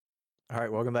All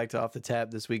right, welcome back to Off the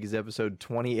Tap. This week is episode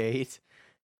 28,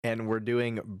 and we're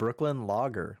doing Brooklyn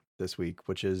Lager this week,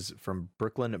 which is from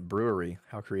Brooklyn Brewery.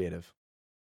 How creative.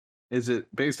 Is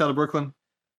it based out of Brooklyn?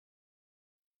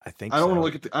 I think I don't so. want to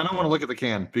look at I don't want to look at the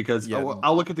can because Yeah.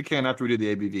 I'll look at the can after we do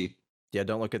the ABV. Yeah,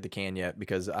 don't look at the can yet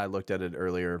because I looked at it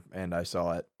earlier and I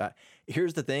saw it.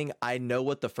 Here's the thing. I know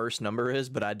what the first number is,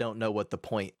 but I don't know what the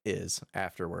point is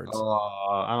afterwards.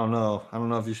 I don't know. I don't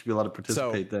know if you should be allowed to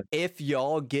participate then. If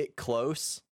y'all get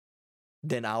close,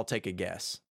 then I'll take a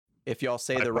guess. If y'all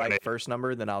say the right first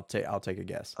number, then I'll take a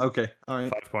guess. Okay. All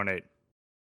right. 5.8.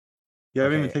 Yeah, I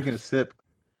haven't Okay. even taken a sip.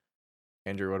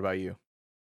 Andrew, what about you?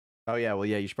 Oh, yeah. Well,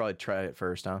 yeah, you should probably try it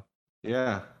first, huh?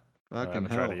 Yeah. I Fucking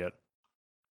haven't hell. tried it yet.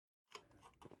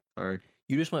 Sorry.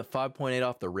 You just went 5.8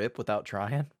 off the rip without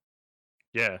trying?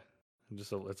 Yeah.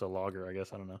 It's a lager, I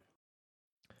guess. I don't know.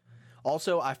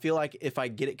 Also, I feel like if I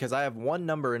get it, because I have one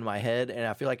number in my head, and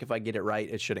I feel like if I get it right,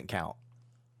 it shouldn't count.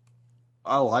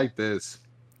 I like this.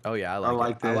 Oh, yeah, I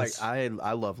like it. this. I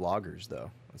love lagers,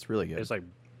 though. It's really good. It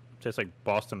tastes like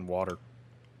Boston water.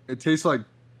 It tastes like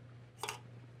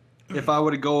if I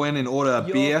were to go in and order a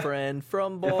Your beer. friend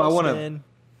from Boston.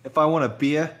 If I want a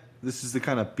beer, this is the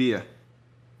kind of beer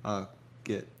I'll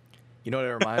get. You know what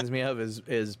it reminds me of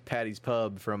is Patty's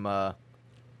Pub from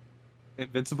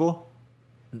Invincible?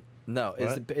 No,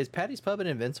 is Patty's Pub an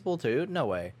Invincible too? No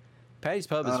way. Patty's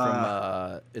Pub is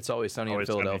from It's Always Sunny in Always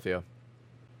Sunny. Philadelphia.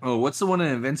 Oh, what's the one in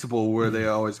Invincible where they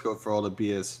always go for all the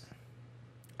beers?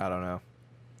 I don't know.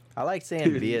 I like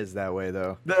saying beers that way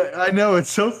though. I know, it's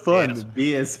so fun. Yes.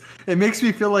 Beers. It makes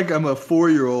me feel like I'm a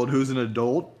 4-year-old who's an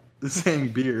adult saying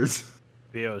beers.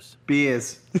 Bios.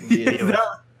 Beers. Beers.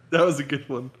 that was a good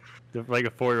one. Like a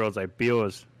 4-year-old's like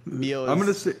Bios. Bios. I'm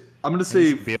gonna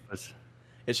say Bios.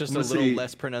 It's just I'm a gonna little say-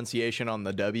 less pronunciation on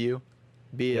the W.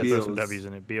 Yeah, Bios. throw some Bios. W's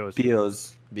in it. Bios.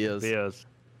 beers. Bios. Bios.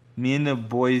 Me and the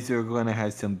boys are gonna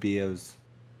have some beers.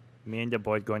 Me and the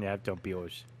boys going to have some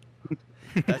Bios.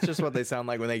 That's just what they sound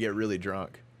like when they get really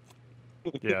drunk.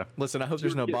 Yeah. Listen, I hope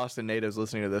there's no Boston natives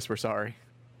listening to this. We're sorry.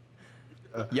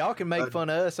 Uh, Y'all can make fun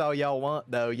of us all y'all want,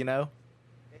 though, you know?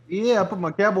 Yeah, I put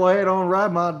my cowboy hat on,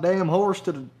 ride my damn horse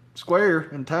to the square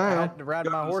in I town. had to ride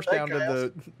Go my to the horse down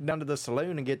to the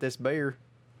saloon and get this beer.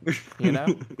 steakhouse. You know?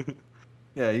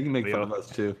 Yeah, you can make fun Yeah. of us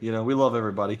too. You know, we love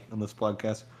everybody on this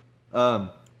podcast. I'm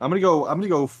gonna go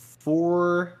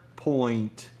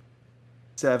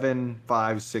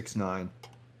 4.7569.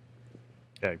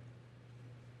 Okay.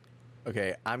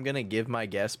 Okay, I'm gonna give my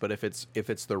guess, but if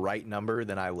it's the right number,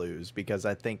 then I lose because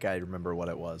I think I remember what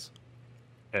it was.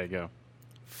 There you go.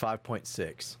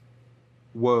 5.6.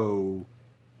 Whoa.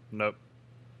 Nope.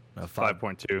 No,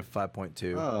 5.2.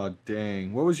 5.2. Oh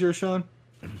dang. What was yours, Sean?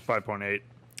 5.8.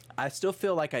 I still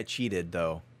feel like I cheated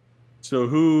though. So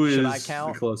who is Should I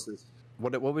count? the closest?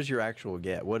 What was your actual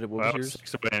get? What was Well, yours?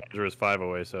 6 away and Andrew is 5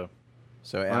 away, so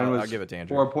So Mine I'll was give it to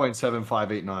Andrew.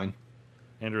 4.7589.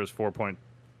 Andrew is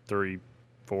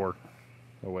 4.34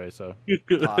 away, so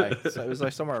Pi. So it was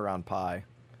like somewhere around pi.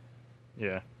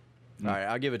 yeah. All right,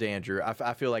 I'll give it to Andrew.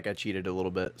 I feel like I cheated a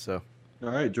little bit, so All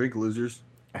right, drink losers.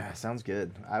 sounds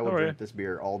good. I will All right. drink this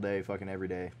beer all day, fucking every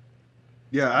day.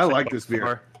 Yeah, I like this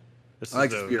beer. This I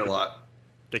like is this beer a lot.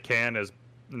 The can is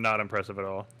not impressive at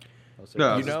all. I'll say No.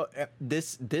 that. You know,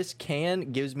 this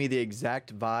can gives me the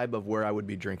exact vibe of where I would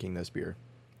be drinking this beer.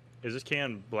 Is this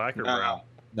can black or Nah. brown?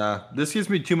 Nah, this gives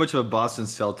me too much of a Boston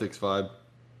Celtics vibe.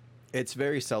 It's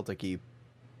very Celtic-y,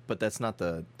 but that's not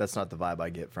the vibe I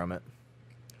get from it.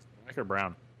 Black or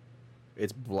brown?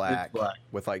 It's black, black.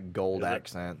 with like gold Is it?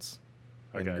 accents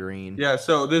and Okay. green. Yeah,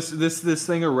 so this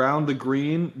thing around the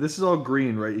green, this is all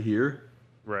green right here.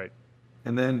 Right.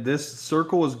 And then this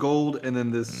circle is gold, and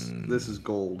then this is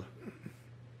gold.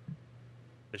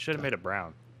 They should have made it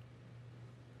brown.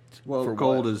 Well, For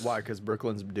gold what? is Why? Because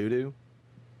Brooklyn's doo-doo?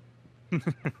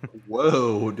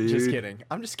 Whoa, dude. Just kidding.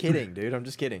 I'm just kidding, dude. I'm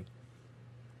just kidding.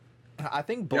 I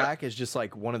think black is just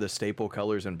like one of the staple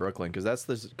colors in Brooklyn because that's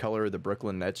the color of the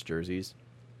Brooklyn Nets jerseys.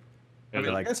 I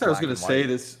mean, like I guess I was black gonna and say white.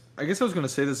 this. I guess I was gonna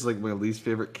say this is like my least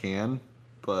favorite can,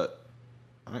 but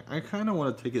I kind of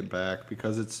want to take it back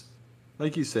because it's,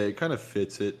 like you say, it kind of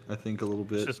fits it. I think a little It's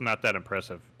bit. just not that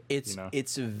impressive. It's you know?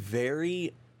 it's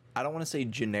very, I don't want to say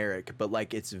generic, but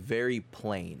like it's very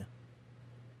plain.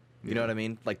 You know what I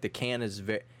mean? Like the can is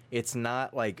very, it's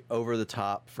not like over the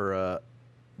top for a,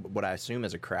 what I assume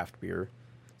is a craft beer.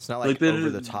 It's not like Like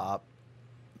over the top,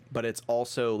 but it's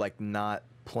also like not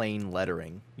plain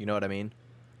lettering. You know what I mean?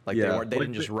 Like Yeah, they like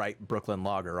didn't just write Brooklyn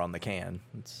Lager on the can.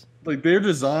 It's Like their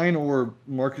design or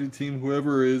marketing team,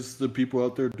 whoever is the people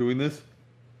out there doing this.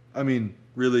 I mean,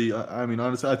 really, I mean,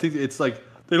 honestly, I think it's like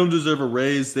They don't deserve a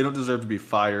raise. They don't deserve to be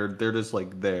fired. They're just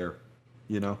like there,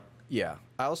 you know. Yeah.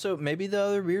 I also maybe the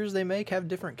other beers they make have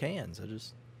different cans. I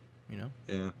just, you know,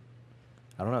 Yeah.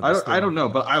 I don't know. I don't know,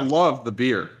 but I love the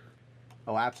beer.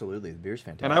 Oh, absolutely. The beer's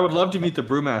fantastic. And I would love to meet the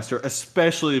brewmaster,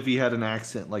 especially if he had an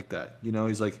accent like that. You know,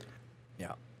 he's like,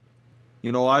 Yeah.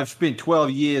 you know, I've spent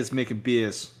 12 years making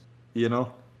beers. You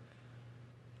know,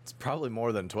 It's probably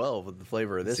more than 12 with the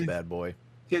flavor of this See- bad boy.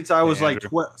 since I was like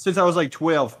Andrew. since I was like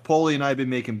 12, Paulie and I have been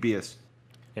making beers.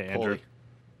 Hey, Andrew.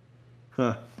 Holy.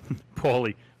 Huh.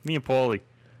 Paulie. Me and Paulie.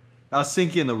 I'll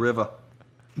sink you in the river.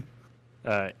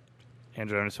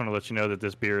 Andrew, I just want to let you know that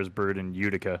this beer is brewed in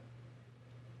Utica,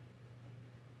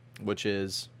 Which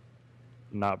is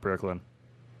not Brooklyn.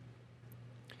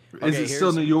 Is Okay, it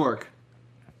still here's- New York?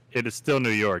 It is still New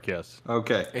York, yes.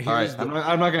 Okay. Here's All right. the-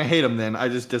 I'm not gonna hate him then. I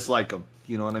just dislike him.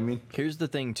 You know what I mean? here's the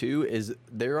thing too is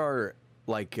there are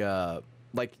like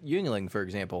Yuengling, for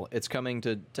example. It's coming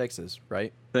to Texas,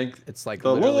 right? Thank It's like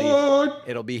the literally Lord.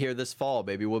 it'll be here this fall,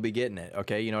 baby. We'll be getting it.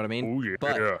 Okay, you know what I mean? Oh, yeah.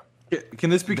 But Can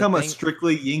this become a thing-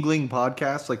 strictly Yingling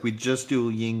podcast? Like we just do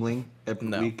Yingling every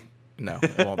No. week? no,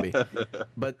 it won't be.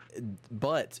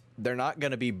 But they're not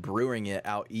going to be brewing it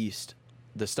out east.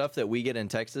 The stuff that we get in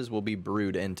Texas will be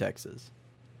brewed in Texas.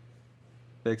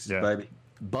 Texas, Yeah. baby.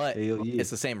 But Hell yeah. it's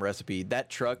the same recipe. That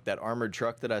truck, that armored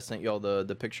truck that I sent y'all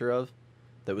the picture of,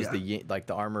 that was the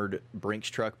armored Brinks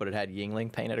truck, but it had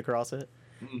Yingling painted across it.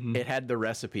 Mhm. It had the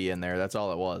recipe in there. That's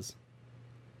all it was.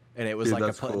 And it was Dude, like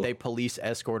that's cool. they police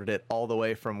escorted it all the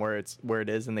way from where it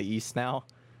is in the east now,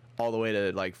 all the way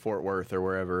to like Fort Worth or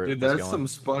wherever Dude, it was that's going.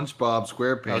 some SpongeBob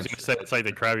SquarePants. I was going to say, it's like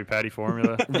the Krabby Patty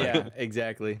formula. Yeah,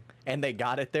 exactly. And they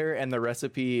got it there, and the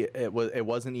recipe it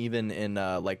wasn't even in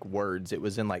like words. It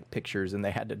was in like pictures, and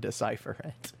they had to decipher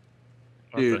it.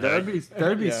 What Dude, the heck?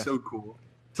 that'd be Yeah. so cool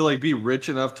to like be rich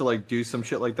enough to like do some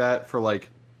shit like that for like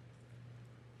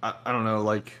I don't know,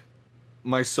 like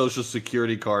my social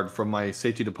security card from my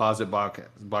safety deposit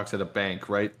box at a bank,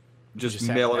 right? Just Just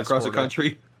have mail to it across the escort it.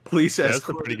 country. Police Yeah, that's a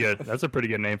escort. pretty good. That's a pretty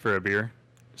good name for a beer.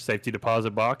 Safety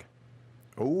deposit box.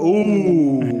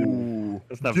 Ooh,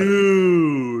 That's not bad.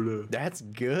 dude. That's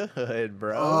good,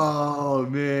 bro. Oh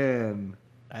man.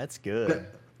 That's good.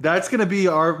 That's gonna be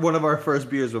one of our first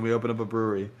beers when we open up a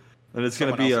brewery, and it's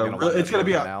gonna Someone be else is a gonna want it's that gonna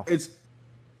be beer a now. it's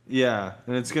yeah,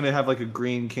 and it's gonna have like a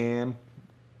green can.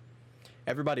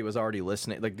 Everybody was already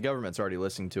listening. Like the government's already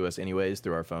listening to us anyways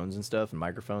through our phones and stuff and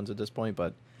microphones at this point.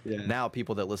 But Yeah. now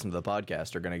people that listen to the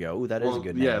podcast are gonna go, "Ooh, that is a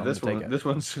good name." yeah, I'm this gonna one take it." this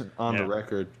one's on the Yeah.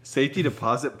 record. Safety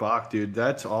deposit box, dude.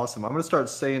 That's awesome. I'm gonna start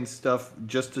saying stuff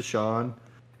just to Sean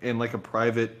in like a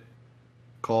private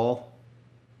call,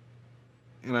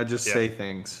 and I just Yeah. say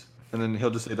things, and then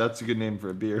he'll just say that's a good name for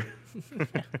a beer.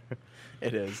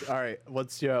 It is. All right.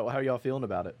 What's how y'all feeling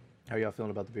about it? How y'all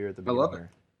feeling about the beer at the I beginning? love it.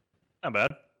 Not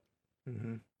bad.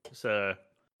 Mm-hmm. It's, It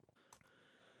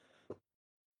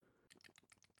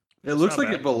looks not like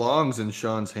bad. it belongs in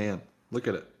Sean's hand. Look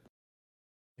at it.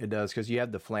 It does because you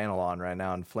have the flannel on right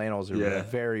now, and flannels are Yeah.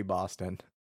 very Boston.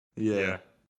 Yeah.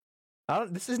 yeah.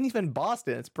 This isn't even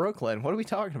Boston. It's Brooklyn. What are we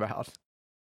talking about?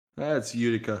 That's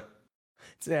Utica.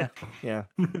 Yeah. Yeah.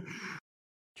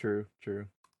 True.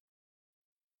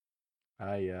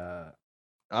 I'm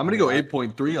gonna go Yeah.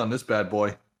 8.3 on this bad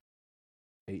boy.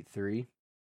 8.3.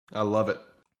 I love it.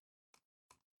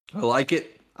 I like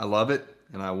it. I love it,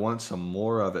 and I want some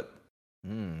more of it.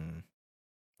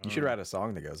 You should write a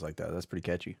song that goes like that. That's pretty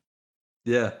catchy.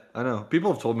 Yeah, I know.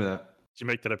 People have told me that. Did you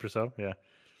make that up yourself? Yeah.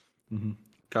 Mm-hmm.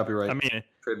 Copyright. I mean,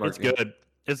 trademark. it's good.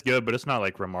 It's good, but it's not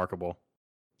like remarkable.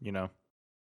 You know,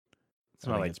 it's I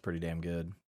not think like it's pretty damn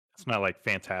good. it's not like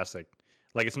fantastic.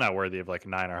 Like it's not worthy of like a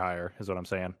 9 or higher, is what I'm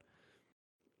saying.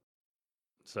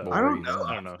 So Well, I where don't you know. going?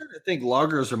 I don't know. I think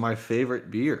lagers are my favorite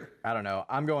beer. I don't know.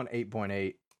 I'm going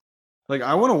 8.8. Like,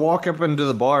 I want to walk up into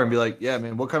the bar and be like, "Yeah,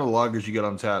 man, what kind of lagers you got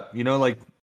on tap?" You know, like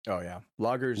Oh yeah,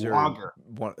 lagers Lager.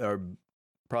 are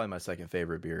probably my second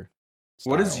favorite beer.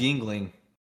 what is style. Yingling?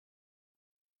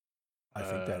 I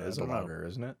think that I is a don't know. lager,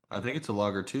 isn't it? I think it's a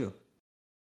lager too.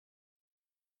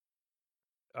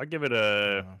 I give it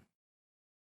Uh,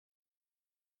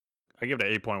 I give it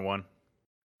an 8.1.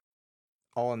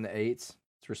 all in the eights.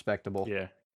 It's respectable. Yeah,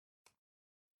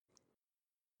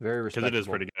 Very because respectable. it is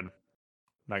pretty good.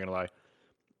 Not gonna lie.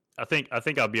 I think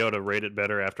I'll be able to rate it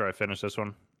better after I finish this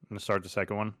one and start the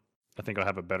second one. I think I'll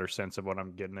have a better sense of what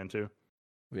I'm getting into.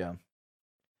 Yeah.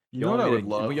 You know what I would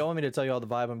Y'all love? want me to tell you all the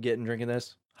vibe I'm getting drinking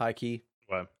this? High key.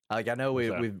 But Like I know What's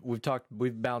that?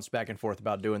 we've bounced back and forth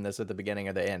about doing this at the beginning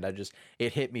or the end.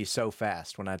 It hit me so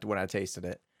fast when I tasted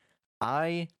it.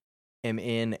 I am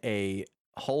in a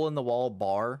hole in the wall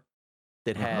bar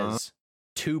that Uh-huh. has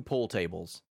 2 pool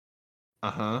tables.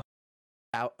 Uh-huh.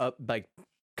 out up like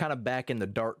kind of back in the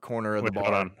dark corner of Wait, the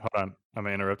bar. hold on. I'm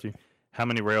gonna interrupt you. How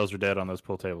many rails are dead on those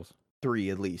pool tables? 3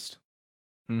 at least.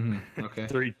 Mm-hmm. Okay.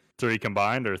 Three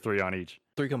combined or 3 on each?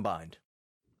 3 combined.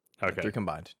 Yeah, Okay. 3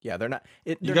 combined. Yeah, they're not.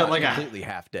 They're got not like a- completely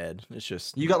half dead. It's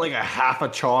just. You got like a half a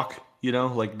chalk,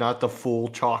 like not the full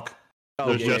chalk. Oh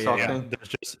There's yeah, just yeah, yeah. thing.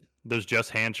 there's just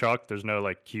hand chalk. There's no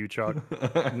like cue chalk.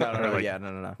 No, Or, like, yeah,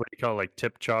 no. What do you call it, like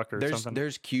tip chalk or something?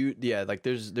 There's cute, yeah, like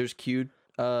there's cute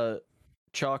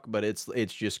chalk, but it's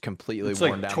just completely It's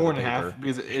worn like down torn to in the half paper.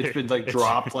 because it's been like It's-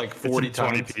 dropped like It's 40 in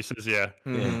 20 times. pieces. Yeah.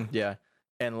 Yeah,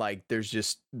 and like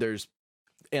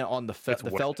and on the It's the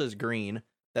wet. felt is green.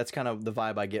 That's kind of the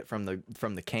vibe I get from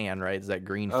the can, right? Is that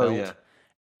green Oh felt? yeah.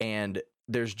 And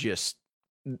there's just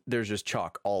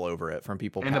chalk all over it from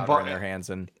people And the powdering bar- their hands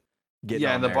and getting Yeah,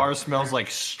 on and the there. bar smells like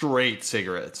straight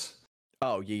cigarettes.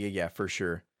 Oh yeah, for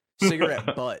sure.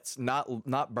 Cigarette butts,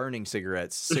 not burning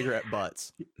cigarettes, cigarette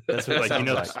butts. That's what it Like sounds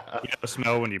like. you know the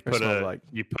smell when you put smells a like.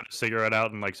 you put a cigarette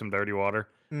out in like some dirty water.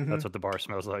 Mhm. That's what the bar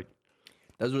smells like.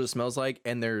 That's what it smells like.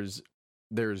 And there's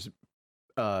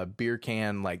beer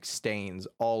can like stains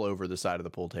all over the side of the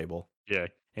pool table. Yeah,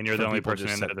 and you're the From only people person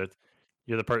just in there that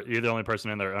you're the only person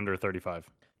in there under 35.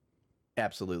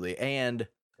 Absolutely. And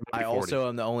I Maybe 40. also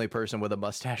am the only person with a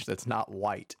mustache that's not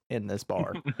white in this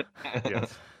bar.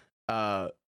 Yes.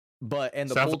 But and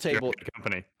the Sounds pool like you're in table good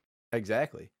company.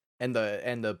 exactly. And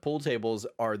the pool tables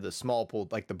are the small pool,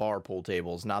 like the bar pool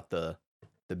tables, not the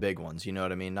big ones. You know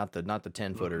what I mean? Not the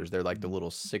 10 footers. They're like the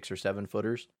little 6 or 7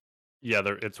 footers. Yeah,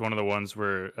 it's one of the ones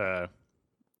where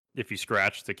if you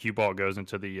scratch, the cue ball goes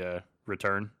into the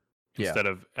return. Yeah. Instead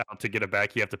of out to get it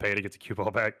back, you have to pay to get the cue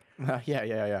ball back.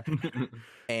 Yeah.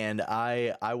 And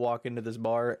I walk into this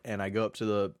bar and I go up to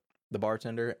the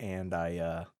bartender and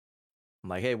I'm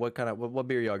like, hey, what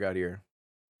beer y'all got here?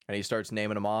 And he starts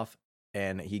naming them off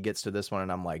and he gets to this one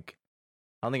and I'm like,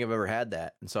 I don't think I've ever had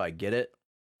that. And so I get it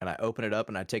and I open it up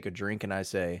and I take a drink and I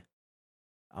say,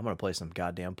 I'm gonna play some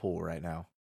goddamn pool right now.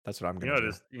 That's what I'm gonna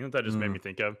do. You know what that just made me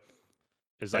think of?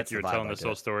 Is like That's the you're vibe telling I this get.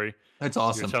 whole story. That's You're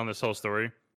awesome. telling this whole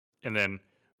story, and then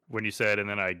when you said, and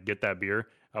then I get that beer,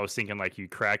 I was thinking like you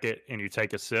crack it and you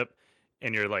take a sip,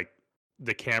 and you're like,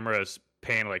 the camera is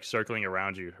pan like circling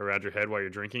around your head while you're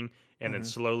drinking, and then Mhm.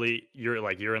 slowly you're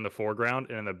in the foreground,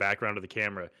 and in the background of the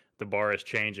camera, the bar is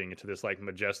changing into this like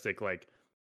majestic like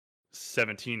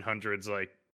 1700s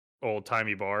like old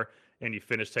timey bar, and you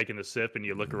finish taking the sip, and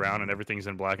you look around, and everything's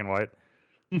in black and white.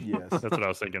 Yes. That's what I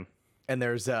was thinking. And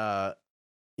there's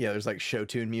there's like show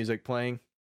tune music playing.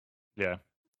 Yeah.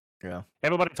 Yeah.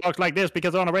 Everybody talks like this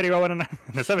because they're on the radio in the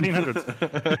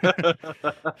 1700s.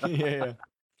 yeah.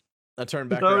 I turn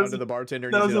back That around was- to the bartender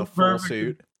and that he's was in a a full perfect-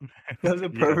 suit. That's a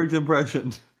perfect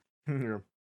impression. Yeah.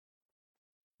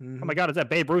 Oh my God, is that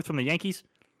Babe Ruth from the Yankees?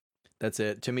 That's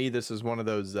it. To me, this is one of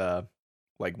those that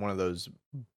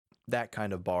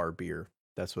kind of bar beer.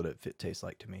 That's what it tastes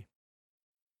like to me.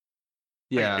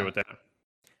 I can Yeah. go with that.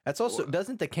 That's also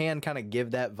doesn't the can kind of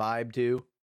give that vibe too?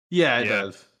 Yeah, it Yeah.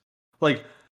 does. Like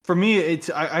for me, it's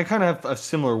I kind of have a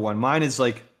similar one. Mine is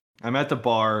like I'm at the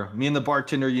bar. Me and the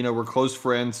bartender, we're close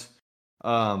friends.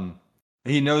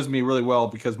 He knows me really well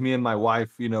because me and my wife,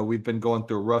 we've been going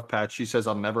through a rough patch. She says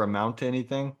I'll never amount to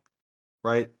anything,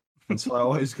 right? And so I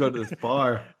always go to this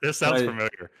bar This sounds I-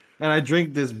 familiar. and I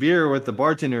drink this beer with the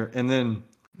bartender, and then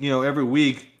every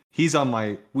week he's on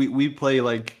my we play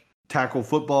like tackle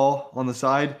football on the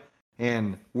side,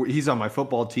 and he's on my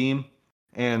football team,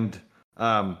 and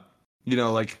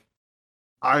like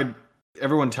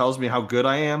everyone tells me how good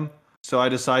I am, so I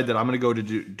decide that I'm gonna go to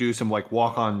do some like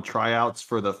walk on tryouts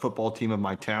for the football team of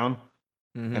my town,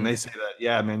 and they say that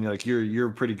yeah man, you're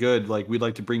pretty good, like we'd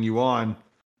like to bring you on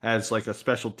as like a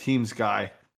special teams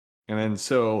guy, and then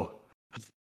so.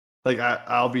 Like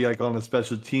I'll be like on the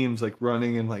special teams, like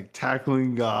running and like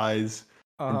tackling guys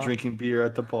and drinking beer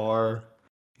at the bar,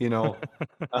 and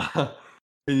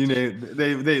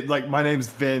they like my name's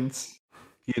Vince,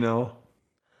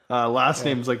 last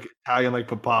name's like Italian, like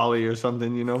Papali or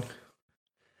something,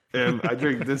 and I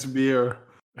drink this beer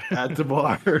at the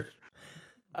bar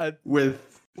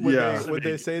with Would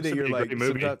they say that This would you're be a like great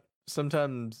movie.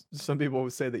 sometimes some people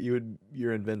would say that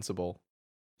you're invincible.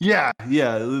 Yeah, they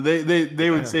would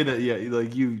Yeah. say that. Yeah,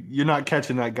 like you're not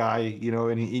catching that guy,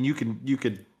 and you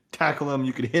could tackle him,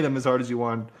 you could hit him as hard as you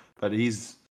want, but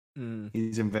he's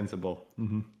invincible.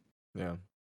 Mm-hmm. Yeah.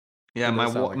 Yeah, It my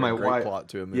does sound like my a great wife. plot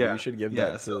to a movie. yeah, You should give yeah,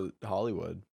 that to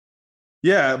Hollywood.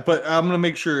 Yeah, but I'm gonna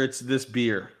make sure it's this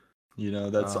beer.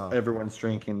 That's Oh. everyone's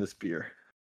drinking this beer.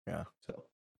 Yeah. So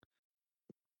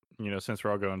Since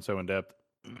we're all going so in depth,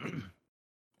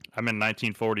 I'm in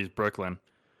 1940s Brooklyn,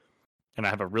 and I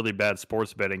have a really bad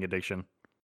sports betting addiction.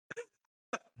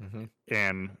 Mm-hmm.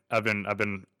 And I've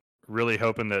been really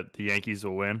hoping that the Yankees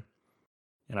will win,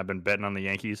 and I've been betting on the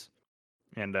Yankees,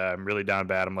 and I'm really down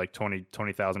bad. I'm like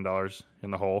 $20,000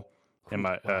 in the hole. In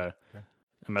my Wow.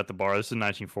 I'm at the bar. This is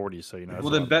 1940s, so that's Well,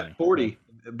 a then lot of bet money. 40.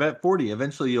 Bet 40.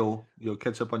 Eventually, you'll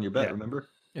catch up on your bet. Yeah. Remember?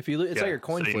 If you it's Yeah, like your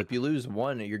coin so you- flip. You lose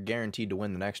one, you're guaranteed to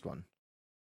win the next one.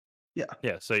 Yeah,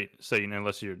 so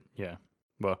unless you're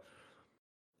well,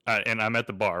 and I'm at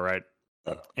the bar, right?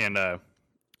 And I've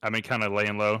been kind of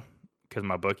laying low because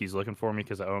my bookie's looking for me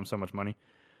because I owe him so much money.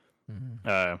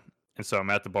 Mm-hmm. And so I'm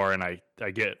at the bar and I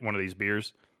get one of these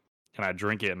beers and I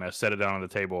drink it and I set it down on the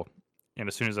table. And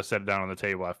as soon as I set it down on the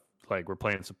table, we're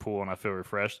playing some pool and I feel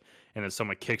refreshed. And then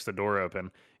someone kicks the door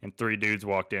open and 3 dudes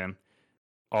walked in,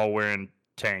 all wearing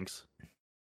tanks,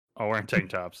 all wearing tank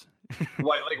tops.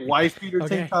 Like wife beater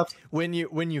Okay. tank tops. When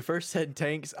you first said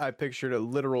tanks, I pictured a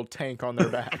literal tank on their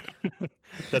back.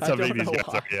 That's I how don't big these know guys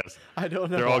why. are. Yes, I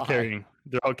don't know. they're all why.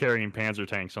 carrying Panzer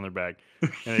tanks on their back,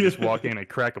 and they just walk in and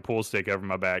crack a pool stick over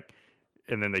my back,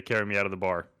 and then they carry me out of the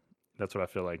bar. That's what I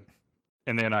feel like.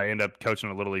 And then I end up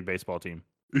coaching a little league baseball team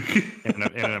in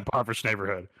an impoverished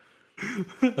neighborhood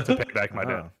to pay back my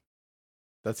debt. Oh.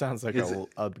 That sounds like Is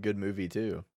a good movie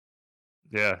too.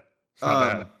 Yeah, it's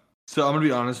not bad. So I'm gonna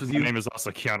be honest with My you. name is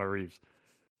also Keanu Reeves.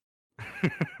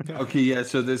 Okay, yeah.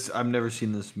 So I've never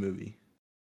seen this movie.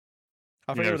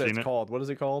 I You forget never what seen it's it? called. What is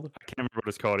it called? I can't remember what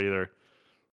it's called either.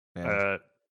 Yeah.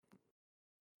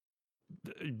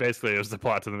 Basically, it was the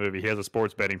plot to the movie. He has a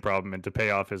sports betting problem, and to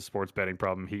pay off his sports betting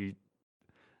problem, he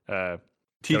coaches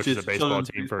Teaches a baseball children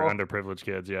team for baseball? underprivileged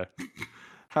kids. Yeah,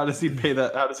 How does he pay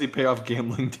that? How does he pay off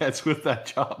gambling debts with that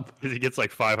job? 'cause he gets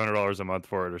like $500 a month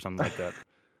for it, or something like that,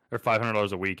 or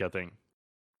 $500 a week, I think,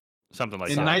 something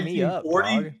like In that. Sign me up,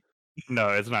 1940? dog. No,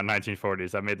 it's not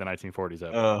 1940s. I made the 1940s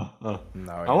up. No, I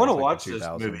yeah, wanna it's like watch the this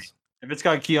 2000s. movie. If it's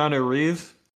got Keanu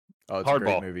Reeves, Oh, it's a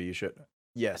great Hardball. movie. You should.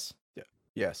 Yes. Yeah.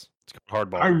 Yes. It's called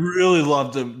Hardball. I really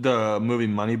loved the movie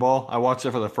Moneyball. I watched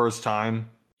it for the first time.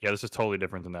 Yeah, this is totally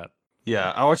different than that.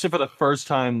 Yeah, I watched it for the first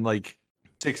time like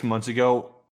 6 months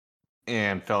ago,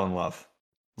 and fell in love.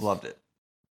 Loved it.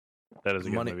 That is a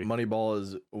good movie. Moneyball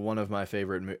is one of my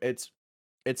favorite movies.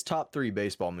 It's top 3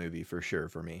 baseball movie for sure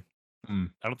for me. I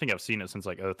don't think I've seen it since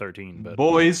like 2013, but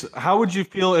Boys, how would you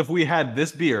feel if we had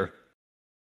this beer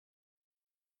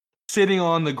sitting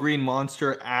on the Green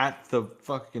Monster at the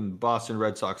fucking Boston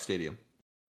Red Sox stadium?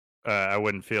 I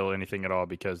wouldn't feel anything at all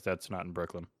because that's not in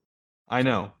Brooklyn. I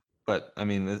know, but I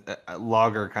mean, a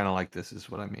lager kind of like this is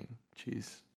what I mean.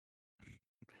 Jeez.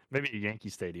 Maybe a Yankee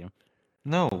Stadium.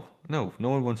 No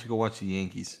one wants to go watch the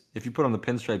Yankees. If you put on the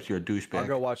pinstripes, you're a douchebag. I'll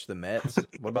go watch the Mets.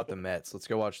 What about the Mets? Let's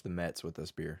go watch the Mets with this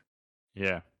beer.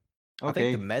 Yeah. I Okay.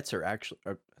 think the Mets are actually.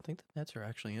 I think the Mets are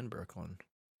actually in Brooklyn.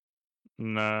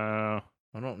 No.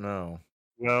 I don't know.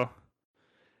 Well,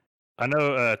 I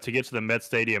know to get to the Met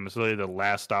Stadium is literally the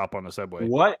last stop on the subway.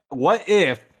 What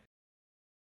if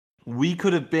we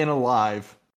could have been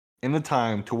alive in the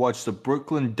time to watch the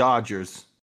Brooklyn Dodgers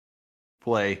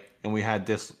play, and we had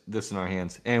this in our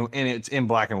hands, and it's in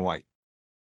black and white.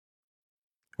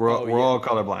 We're Oh, we're yeah. all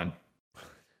colorblind.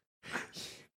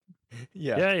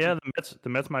 Yeah. Yeah. The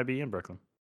Mets might be in Brooklyn.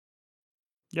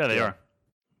 Yeah, they Yeah. are.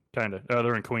 Kind of. Oh,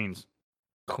 they're in Queens.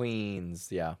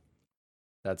 Queens. Yeah.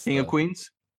 That's King of the-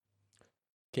 Queens.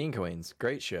 King Queens.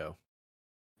 Great show.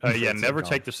 Yeah, That's never sitcom.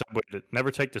 take the subway.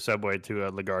 Never take the subway to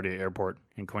LaGuardia Airport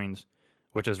in Queens,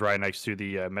 which is right next to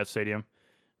the Met Stadium.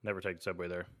 Never take the subway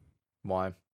there.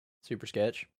 Why? Super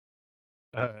sketch.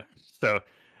 So,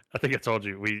 I think I told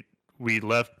you we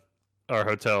left our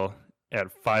hotel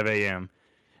at 5 a.m.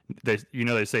 They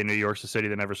say New York's a city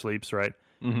that never sleeps, right?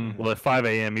 Mm-hmm. Well, at 5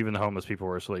 a.m., even the homeless people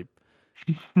were asleep.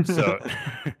 So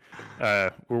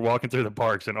we're walking through the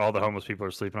parks, and all the homeless people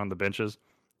are sleeping on the benches.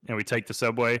 And we take the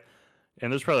subway,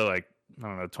 and there's probably like, I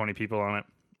don't know, 20 people on it.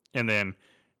 And then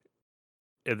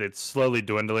it's slowly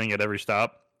dwindling at every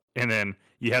stop. And then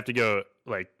you have to go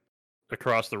like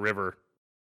across the river,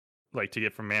 like to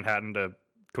get from Manhattan to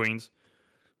Queens.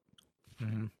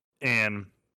 And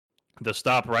the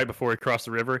stop right before we crossed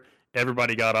the river,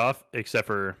 everybody got off except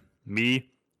for me,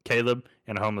 Caleb,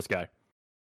 and a homeless guy.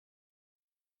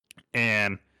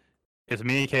 And it's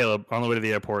me and Caleb on the way to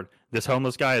the airport. This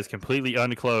homeless guy is completely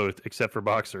unclothed except for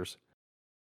boxers.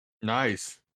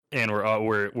 Nice. And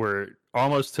we're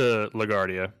almost to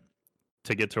LaGuardia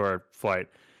to get to our flight.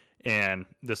 And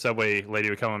the subway lady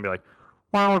would come and be like,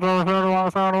 and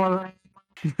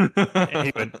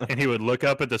he would look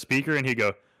up at the speaker and he'd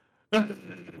go,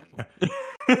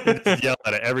 just yell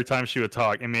at it every time she would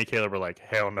talk. And me and Caleb were like,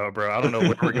 hell no, bro. I don't know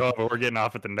where we're going, but we're getting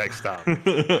off at the next stop.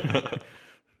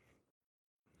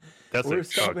 That's We're oh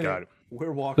stopping god. it.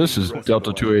 We're walking. This the is rest of Delta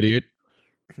the way.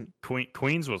 288.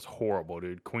 Queens was horrible,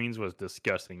 dude. Queens was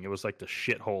disgusting. It was like the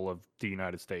shithole of the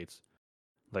United States.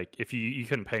 Like if you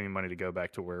couldn't pay me money to go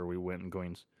back to where we went in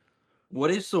Queens. What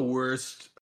is the worst?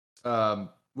 What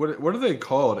are they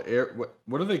called?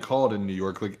 What are they called in New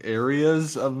York? Like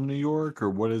areas of New York, or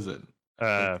what is it?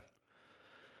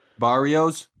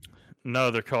 Barrios?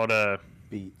 No, they're called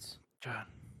Beats. God.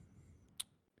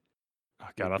 Oh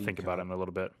god, I'll beat think about it cop. in a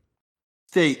little bit.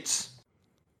 States.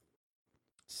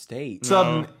 State.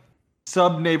 No.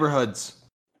 Sub neighborhoods.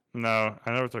 No,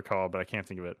 I know what they're called, but I can't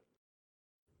think of it.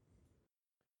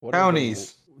 What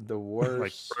Counties. Are the worst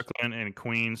Like Brooklyn and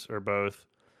Queens are both,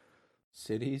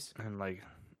 cities. and like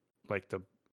the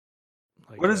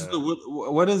like What is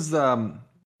what is like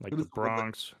what the is the Woodland-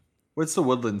 Bronx. what's the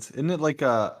Woodlands? Isn't it like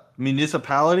a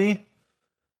municipality?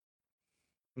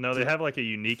 No, they have like a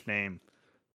unique name.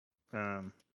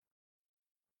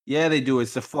 Yeah, they do.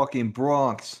 It's the fucking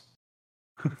Bronx.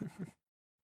 I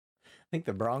think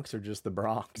the Bronx are just the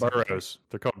Bronx. Boroughs.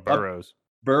 They're called boroughs.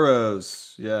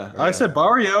 Boroughs. Yeah. I Yeah. said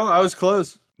barrio. I was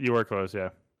close. You were close, yeah.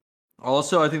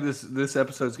 Also, I think this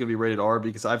episode is gonna be rated R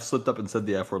because I've slipped up and said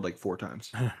the F word like 4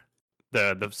 times.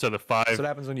 So the five That's what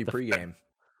happens when you pregame.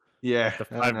 Yeah. the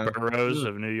I five know. boroughs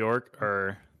of New York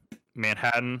are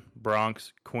Manhattan,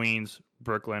 Bronx, Queens,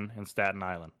 Brooklyn, and Staten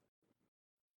Island.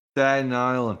 Staten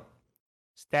Island.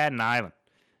 Staten Island.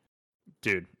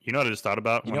 Dude, you know what I just thought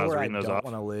about You when I know was where I reading those don't off?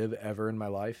 want to live ever in my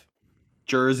life?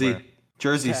 Jersey. Where?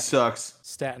 Jersey Stat- sucks.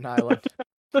 Staten Island.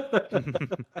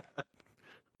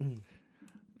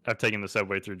 I've taken the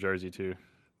subway through Jersey too.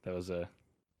 That was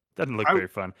doesn't look I- very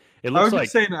fun. It I looks was like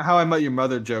just saying How I Met Your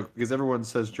Mother joke because everyone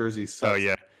says Jersey sucks. oh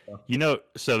yeah. You know,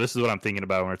 so this is what I'm thinking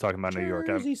about when we're talking about New York.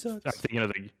 Jersey sucks. I'm thinking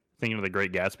of the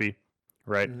Great Gatsby,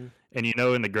 right? Mhm. And you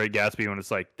know, in the Great Gatsby, when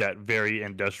it's like that very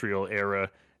industrial era,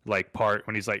 like part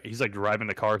when he's like driving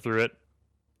the car through it,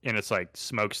 and it's like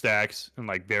smokestacks and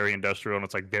like very industrial, and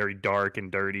it's like very dark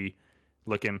and dirty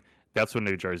looking. That's what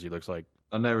New Jersey looks like.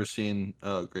 I've never seen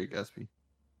Great Gatsby.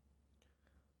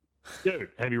 Dude,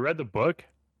 have you read the book?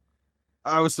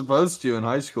 I was supposed to in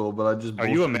high school, but I just Are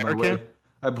you bullshitted my way- American?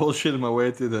 I bullshitted my way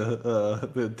through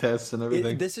the tests and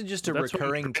everything. This is just a That's one of the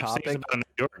recurring greatest things topic. about New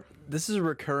York. This is a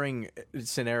recurring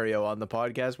scenario on the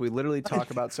podcast. We literally talk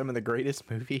about some of the greatest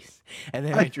movies, and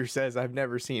then Andrew says, "I've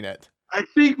never seen it." I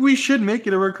think we should make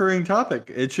it a recurring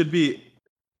topic. It should be,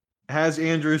 has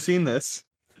Andrew seen this?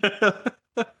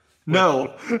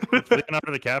 No. With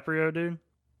Leonardo DiCaprio, dude.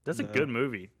 That's a No. good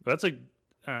movie. That's a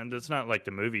that's not like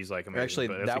the movies like amazing. Actually,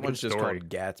 but it's a that good one's just story. called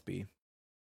Gatsby.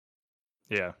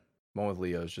 Yeah. One with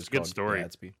Leo is just a good called story.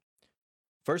 Gatsby.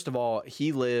 First of all,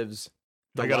 he lives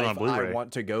the I got it life on I Blu-ray.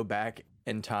 want to go back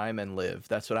in time and live.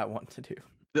 That's what I want to do.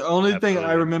 The only thing I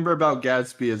Absolutely. remember about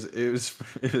Gatsby is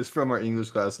it was from our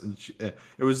English class, and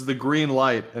it was the green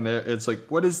light, and it's like,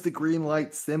 what does the green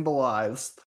light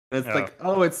symbolize? And it's Oh. like,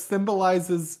 oh, it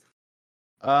symbolizes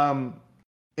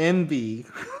envy.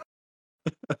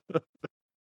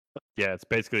 Yeah, it's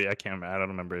basically I don't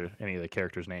remember any of the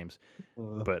characters' names,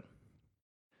 but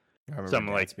I remember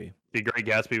Something like- Gatsby. the Great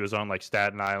Gatsby was on like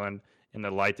Staten Island, and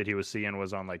the light that he was seeing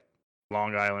was on like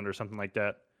Long Island or something like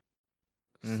that.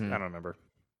 Mhm. I don't remember.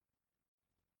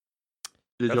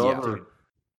 Did That's y'all yeah. ever,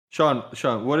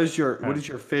 Sean, what is your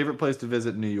favorite place to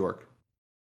visit in New York?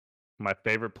 My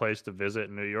favorite place to visit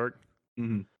in New York,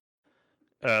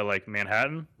 Mm-hmm. like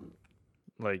Manhattan,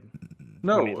 like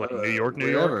No, like New York, New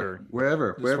York, or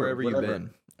wherever, Just wherever you've whatever.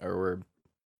 been, or where,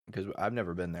 because I've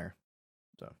never been there.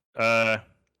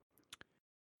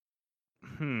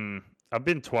 I've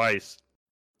been twice,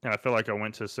 and I feel like I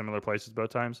went to similar places both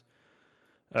times.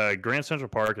 Grand Central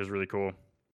Park is really cool.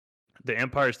 The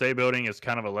Empire State Building is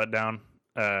kind of a letdown.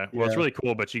 Well, it's Yeah. really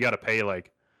cool, but you got to pay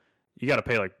like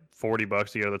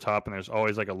 $40 to go to the top, and there's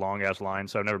always like a long ass line.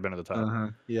 So I've never been to the top. Uh-huh.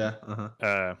 Yeah.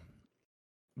 Uh-huh.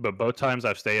 But both times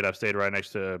I've stayed right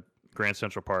next to Grand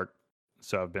Central Park,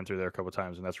 so I've been through there a couple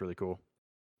times, and that's really cool.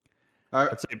 I,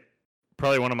 I'd say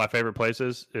probably one of my favorite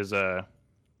places is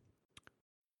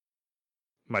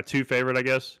my two favorite, I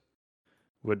guess,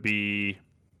 would be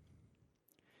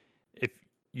if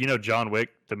you know John Wick,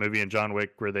 the movie in John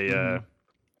Wick where they Mhm.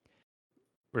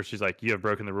 where she's like, "You have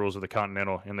broken the rules of the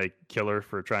Continental," and they kill her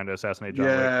for trying to assassinate John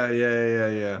Wick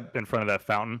yeah. in front of that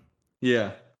fountain.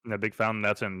 Yeah. And that big fountain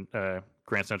that's in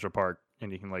Grand Central Park,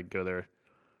 and you can like go there.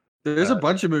 There's a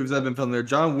bunch of movies that have been filmed there.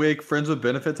 John Wick, Friends with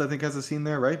Benefits, I think has a scene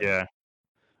there, right?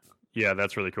 Yeah,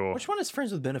 that's really cool. Which one is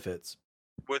Friends with Benefits?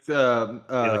 With Mila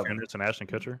Kunis and Ashton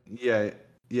Kutcher. yeah.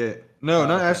 No, Oh,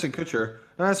 not okay. Ashton Kutcher.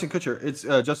 Not Ashton Kutcher. It's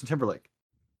Justin Timberlake.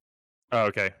 Oh,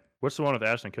 okay. What's the one with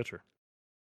Ashton Kutcher?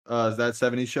 Is that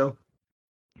 70s show?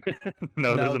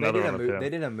 No, there's No, they another did one with him. they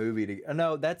did a movie.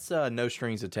 No, that's No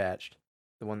Strings Attached,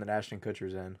 the one that Ashton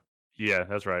Kutcher's in. Yeah,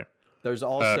 that's right. There's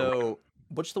also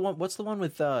what's the one? What's the one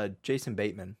with Jason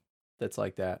Bateman? That's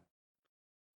like that.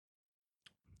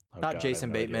 Oh, Not God, I Jason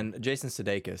have no idea. Bateman. Jason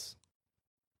Sudeikis.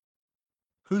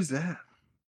 Who's that?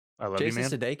 I love Jason you,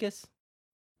 man. Sudeikis?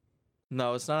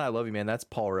 No, it's not. I Love You, man. That's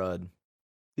Paul Rudd.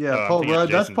 Yeah, I'm Paul thinking Rudd.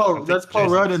 Jason- I'm That's thinking Paul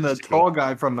Jason Rudd and the Segel. tall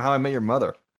guy from How I Met Your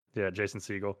Mother. Yeah, Jason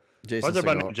Segel. Jason Why's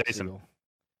everybody Segel- named Jason? Segel.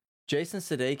 Jason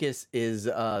Sudeikis is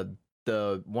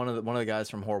the one of the guys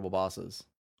from Horrible Bosses.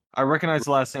 I recognize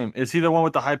the last name. Is he the one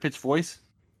with the high pitched voice?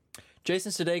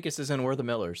 Jason Sudeikis is in We're the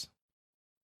Millers.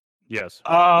 Yes.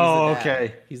 Oh, He's the dad.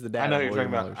 okay. He's the dad. I know of what you're We're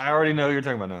talking the about. Millers. I already know who you're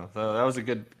talking about now. So that was a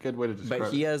good way to describe But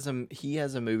it. he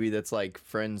has a movie that's like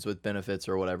Friends with Benefits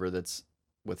or whatever that's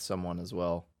with someone as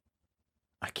well.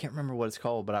 I can't remember what it's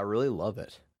called, but I really love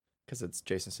it because it's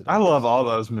Jason Sudeikis. I love all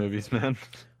those movies, man.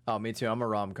 Oh, me too. I'm a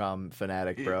rom-com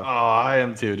fanatic, Oh, bro. I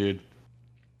am too, dude.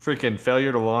 Freaking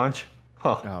Failure to Launch.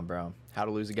 Huh. Oh, bro. How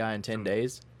to Lose a Guy in 10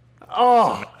 Days.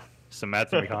 Oh, Some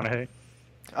Matthew McConaughey.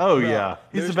 oh Bro, yeah.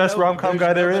 He's the there's best rom-com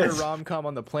guy there There's is. no better rom-com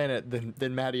on the planet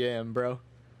than Matty AM, bro.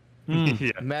 Mm.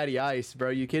 Yeah. Matty Ice, bro.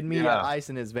 You kidding me? He got Yeah. ice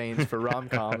in his veins for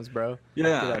rom-coms, bro. Get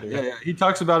Yeah, outta yeah, here. yeah. He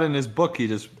talks about it in his book he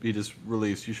just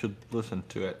released. You should listen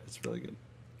to it. It's really good.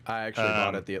 I actually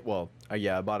bought it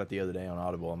I bought it the other day on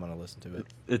Audible. I'm gonna listen to it.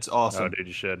 It's Oh, awesome. dude,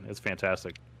 you should. It's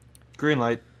fantastic. Green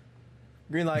light.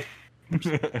 Green light.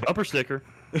 Upper sticker.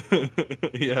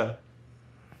 Yeah.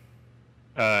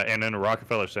 And then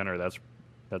Rockefeller Center.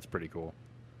 That's pretty cool.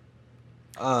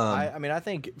 I mean, I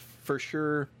think for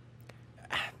sure.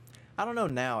 I don't know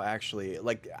now, actually.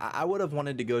 Like, I would have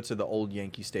wanted to go to the old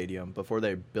Yankee Stadium before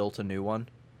they built a new one.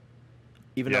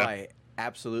 Even though Yeah. I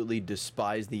absolutely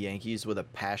despise the Yankees with a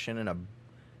passion and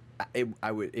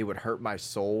it would hurt my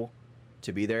soul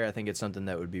to be there. I think it's something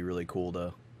that would be really cool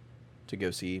to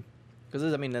go see.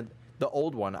 Because I mean, the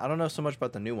old one, I don't know so much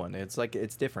about the new one. It's like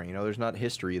it's different. You know, there's not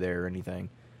history there or anything.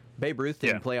 Babe Ruth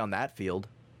didn't Yeah. play on that field.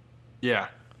 Yeah.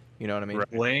 You know what I mean?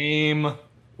 Right. Lame.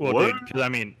 Well, What? dude, because I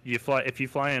mean, if you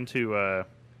fly into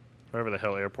wherever the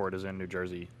hell airport is in New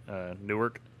Jersey,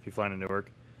 Newark. If you fly into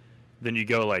Newark, then you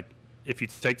go like, if you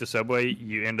take the subway,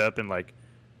 you end up in like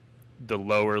the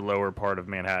lower part of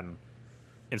Manhattan,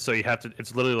 and so you have to.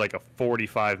 It's literally like a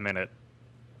 45-minute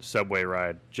subway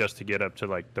ride just to get up to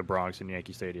like the Bronx and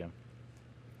Yankee Stadium.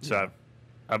 So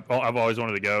I've always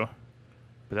wanted to go,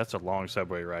 but that's a long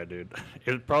subway ride, dude.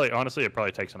 It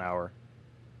probably takes an hour.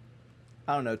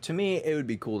 I don't know. To me, it would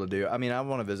be cool to do. I mean, I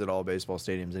want to visit all baseball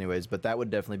stadiums, anyways. But that would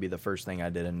definitely be the first thing I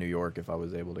did in New York if I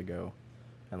was able to go.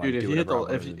 And like, Dude, if do you hit whatever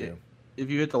I the wanted to do. if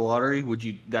you hit the lottery, would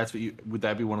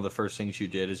that be one of the first things you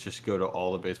did? Is just go to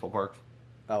all the baseball parks?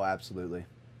 Oh, absolutely.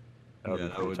 That would Yeah, be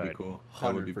that pretty would be tight. cool.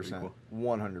 That would be pretty 100%. cool.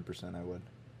 100% I would.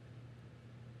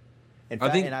 In I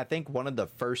fact, think- and I think one of the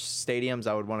first stadiums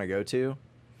I would want to go to,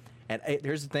 and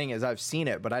here's the thing: is I've seen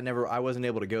it, but I wasn't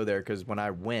able to go there because when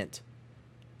I went,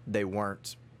 they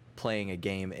weren't playing a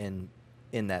game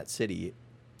in that city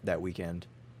that weekend.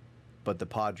 But the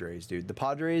Padres, dude, the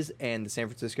Padres and the San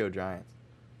Francisco Giants.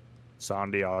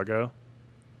 San Diego.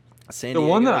 San The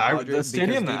one Diego that Padres, the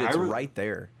stadium because, that dude, I it's re- right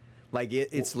there. Like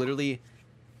it's literally,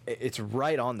 it's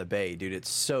right on the bay, dude. It's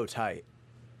so tight,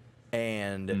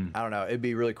 and I don't know. It'd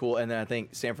be really cool. And then I think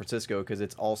San Francisco because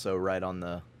it's also right on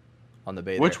the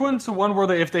bay. Which there. one's the one where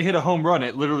if they hit a home run,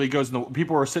 it literally goes in the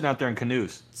people are sitting out there in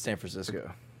canoes? San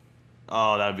Francisco.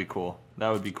 Oh, that'd be cool. That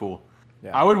would be cool.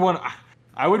 Yeah. I would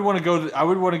want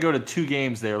to go to two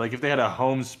games there. Like if they had a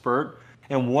home spurt,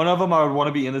 and one of them I would want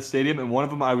to be in the stadium, and one of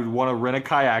them I would want to rent a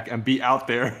kayak and be out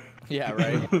there. Yeah,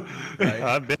 right. Right.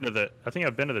 I think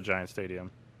I've been to the Giant Stadium.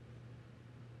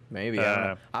 Maybe. I don't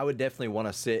know. I would definitely want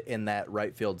to sit in that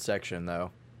right field section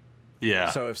though.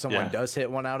 Yeah. So if someone yeah. does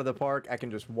hit one out of the park, I can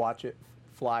just watch it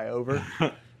fly over.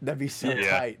 That'd be so Yeah.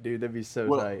 tight, dude. That'd be so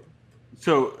Well, tight.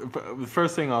 So the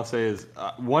first thing I'll say is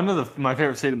one of my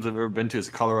favorite stadiums I've ever been to is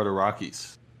Colorado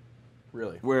Rockies,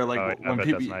 Really. where like I when bet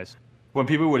people that's nice. when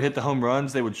people would hit the home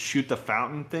runs, they would shoot the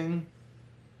fountain thing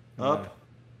up.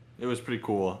 It was pretty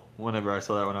cool. Whenever I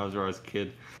saw that when I was a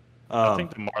kid. I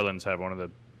think the Marlins have one of the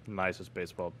nicest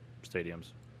baseball stadiums.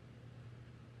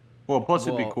 Well, plus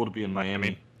it'd be Well, cool to be in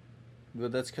Miami.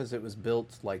 But that's because it was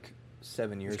built like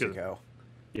 7 years 'cause- ago.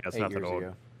 Yeah, it's 8 not that years old.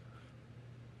 ago.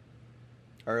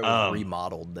 Or it was Um,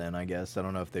 remodeled then, I guess. I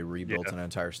don't know if they rebuilt Yeah. an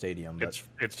entire stadium, but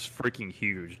It's freaking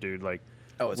huge, dude. Like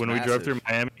oh, it's when we drove through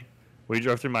massive.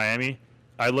 Miami,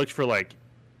 I looked for like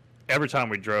every time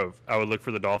we drove, I would look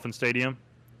for the Dolphin Stadium,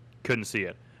 couldn't see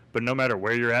it. But no matter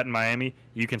where you're at in Miami,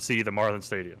 you can see the Marlins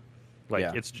Stadium. Like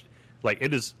Yeah. it's Like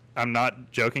it is. I'm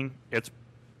not joking. It's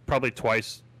probably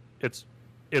twice.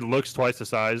 It looks twice the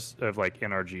size of like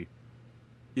NRG.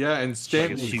 Yeah, and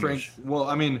Stanton's huge. crank. Well,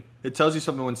 I mean, it tells you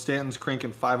something when Stanton's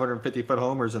cranking 550-foot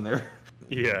homers in there.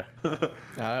 Yeah.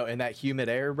 Oh, in that humid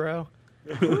air, bro.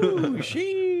 Ooh,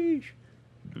 sheesh.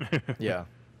 Yeah.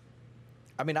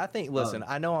 I mean, I think. Listen,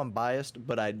 I know I'm biased,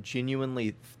 but I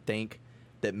genuinely think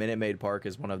that Minute Maid Park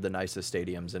is one of the nicest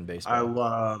stadiums in baseball. I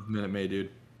love Minute Maid, dude.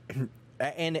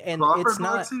 And Crawford it's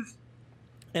not. boxes?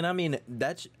 And I mean,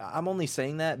 I'm only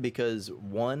saying that because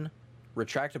one,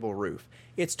 retractable roof.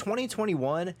 It's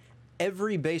 2021.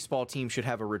 Every baseball team should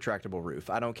have a retractable roof.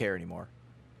 I don't care anymore.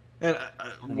 And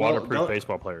Waterproof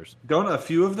baseball players. Don't a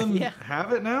few of them Yeah.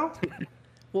 have it now?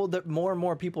 Well, more and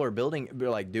more people are doing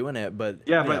it, but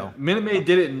Yeah, you but know, Minute Maid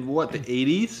did it in what, the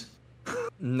 80s?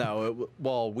 no.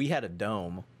 Well, we had a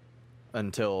dome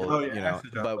until Oh, yeah, you know,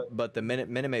 actually, dome. but the Minute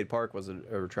Maid Park was a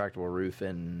retractable roof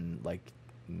in like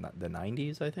the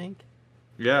 90s, I think.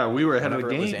 Yeah, we were ahead of the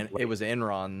Whenever game. it was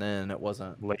Enron then. It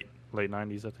wasn't. Late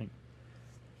 90s, I think.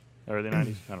 Early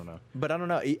 90s. I don't know. But I don't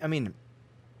know. I mean,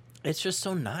 it's just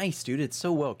so nice, dude. It's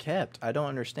so well kept. I don't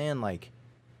understand. Like,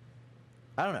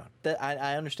 I don't know.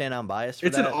 I understand I'm biased for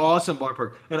It's that. an awesome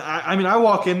ballpark. And I mean, I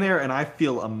walk in there and I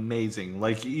feel amazing.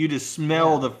 Like, you just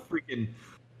smell the freaking,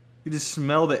 you just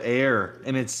smell the air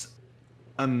and it's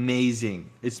amazing.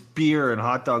 It's beer and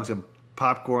hot dogs and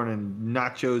popcorn and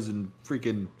nachos and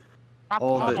freaking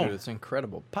all Oh, the. dude, it's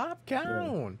incredible.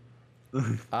 Popcorn.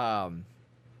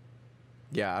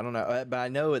 Yeah, I don't know, but I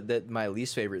know that my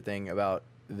least favorite thing about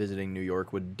visiting New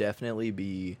York would definitely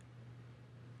be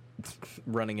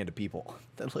running into people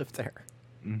that live there.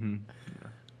 Mm-hmm.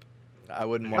 I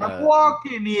wouldn't want I'm to.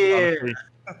 walking here.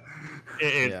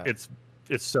 Honestly, Yeah. it's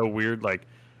so weird. Like,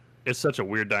 it's such a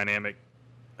weird dynamic.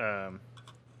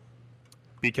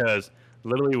 Because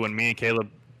literally when me and Caleb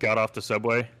got off the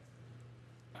subway,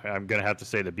 I'm gonna have to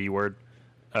say the B word,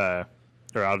 or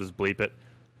I'll just bleep it.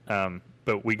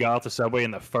 But we got off the subway,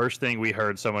 and the first thing we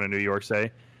heard someone in New York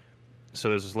say, so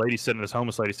there's this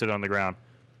homeless lady sitting on the ground,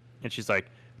 and she's like,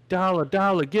 "Dollar,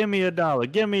 dollar, give me a dollar,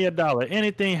 give me a dollar.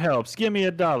 Anything helps. Give me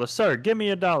a dollar, sir. Give me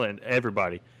a dollar." And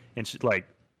everybody, and she's like,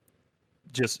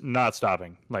 just not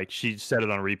stopping. Like, she said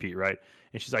it on repeat, right?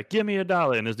 And she's like, "Give me a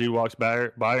dollar." And this dude walks by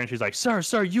her, and she's like, "Sir,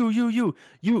 you,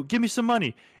 give me some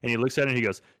money." And he looks at her and he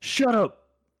goes, "Shut up."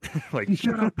 Like,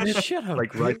 "Shut up, bitch." Shut up.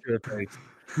 Like, right to her face.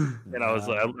 And I was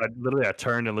like, I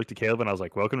turned and looked at Caleb and I was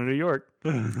like, "Welcome to New York."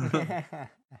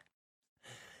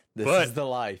 This But- is the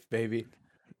life, baby.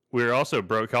 We were also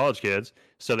broke college kids,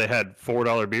 so they had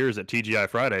 $4 beers at TGI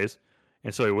Fridays.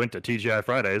 And so we went to TGI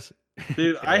Fridays.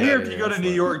 Dude, I hear if Yeah, you go to that's New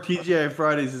like- York, TGI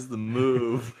Fridays is the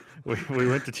move. We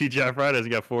went to TGI Fridays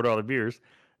and got $4 beers.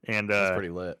 And That's pretty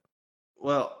lit.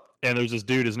 Well, and there was this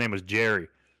dude, his name was Jerry.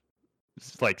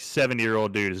 It's like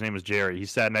 70-year-old dude. His name was Jerry. He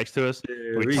sat next to us.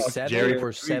 Jerry, talked to 70 Jerry.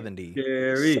 or 70?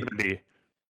 Jerry. 70.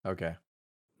 Okay.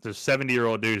 There's a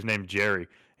 70-year-old dude named Jerry,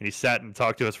 and he sat and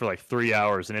talked to us for like 3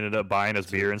 hours and ended up buying us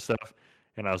beer and stuff.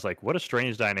 And I was like, what a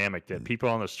strange dynamic that people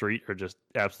on the street are just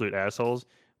absolute assholes,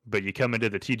 but you come into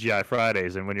the TGI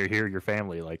Fridays, and when you're here, you're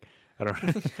family. Like, I don't.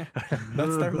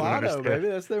 That's their I don't motto, understand. baby.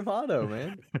 That's their motto,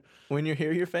 man. When you're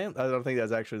here, your family. I don't think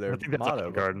that's actually their I think that's motto.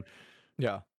 Olive but- Garden.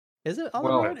 Yeah. Is it Olive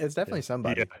Well, Garden? It's definitely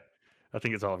somebody. Yeah, I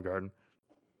think it's Olive Garden.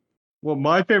 Well,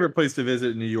 my favorite place to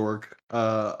visit in New York,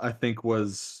 I think,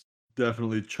 was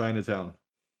definitely Chinatown.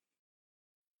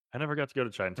 I never got to go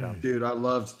to Chinatown. Dude, I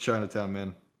loved Chinatown,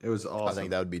 man. It was awesome. I think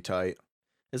that would be tight.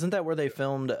 Isn't that where they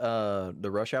filmed the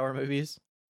Rush Hour movies?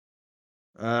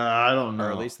 I don't know.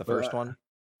 Or at least the first one?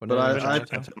 When but they I- were in I went to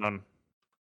Chinatown? Chinatown.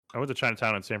 I went to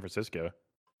Chinatown in San Francisco.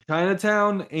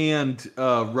 Chinatown and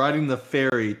riding the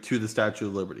ferry to the Statue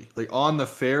of Liberty. Like, on the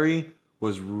ferry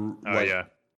was Oh like, yeah,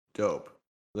 dope.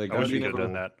 Like, I wish we being could have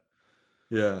able done to-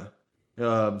 that.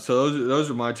 Yeah. So those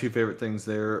are my two favorite things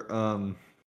there.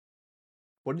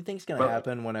 What do you think's gonna But-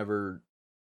 happen whenever,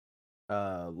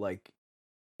 like,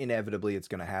 inevitably it's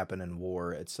gonna happen in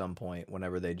war at some point?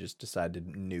 Whenever they just decide to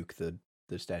nuke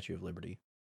the Statue of Liberty.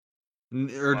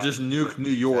 Or just nuke New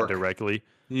York. Directly.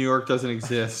 New York doesn't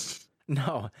exist.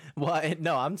 No, well,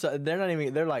 no, I'm so they're not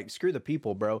even. They're like, screw the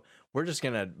people, bro. We're just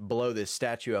gonna blow this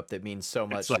statue up that means so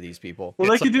much like- to these people. Well,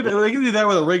 they It's could do that. They can do that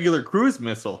with a regular cruise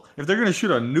missile. If they're gonna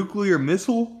shoot a nuclear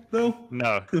missile, though.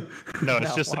 No, no, it's No,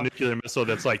 just a well- nuclear missile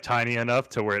that's like tiny enough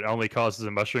to where it only causes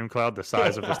a mushroom cloud the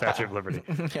size of the Statue of Liberty.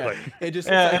 Yeah, Like- it just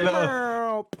Yeah, it's and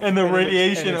like, the and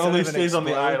radiation instead only of an stays on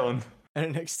the explode- island.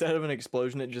 And instead of an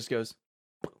explosion, it just goes.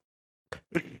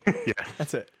 Yeah,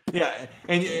 That's it. Yeah,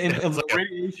 and the like it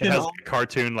radiation. has like a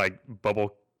cartoon like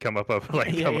bubble come up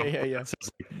like Yeah, come yeah, up. yeah, yeah. It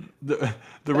says, like,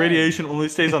 The radiation only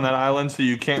stays on that island, so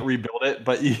you can't rebuild it.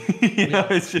 But you know,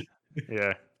 it's just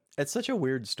yeah. It's such a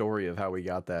weird story of how we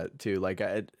got that too. Like,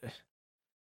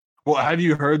 well, have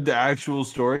you heard the actual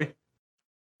story?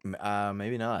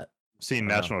 maybe not. Seen I don't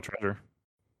know. National Treasure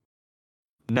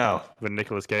No. with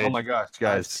Nicolas Cage. Oh my gosh, I've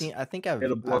guys! seen. I think I've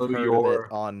It'll heard blow of it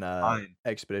your on mind.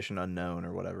 Expedition Unknown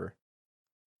or whatever.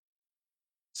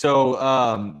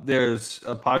 So there's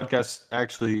a podcast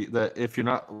actually that if you're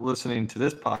not listening to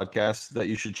this podcast that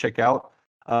you should check out.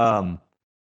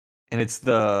 And it's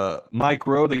the Mike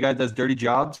Rowe, the guy that does Dirty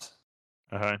Jobs.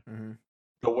 Uh-huh. Mm-hmm.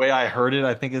 The Way I Heard It,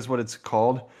 I think is what it's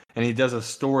called. And he does a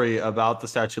story about the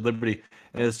Statue of Liberty.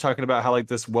 And it's talking about how like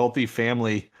this wealthy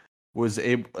family was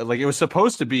able, like it was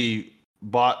supposed to be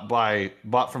bought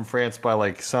from France by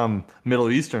like some Middle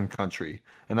Eastern country.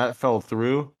 And that fell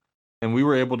through. And we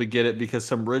were able to get it because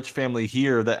some rich family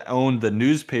here that owned the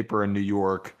newspaper in New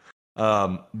York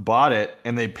bought it,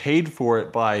 and they paid for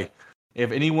it by,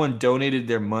 if anyone donated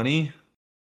their money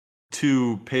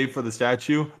to pay for the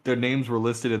statue, their names were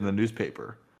listed in the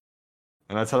newspaper,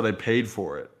 and that's how they paid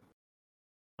for it.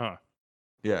 Huh.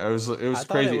 Yeah, it was I thought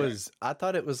crazy. I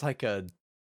thought it was like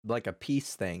a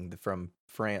peace thing from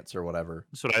France or whatever.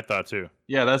 That's what I thought too.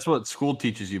 Yeah, that's what school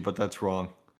teaches you, but that's wrong.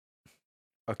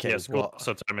 Okay, Yeah, school well,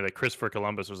 also told me that Christopher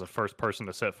Columbus was the first person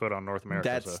to set foot on North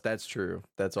America. that's true.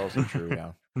 That's also true.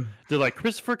 Yeah. They're like,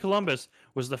 Christopher Columbus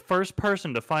was the first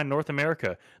person to find North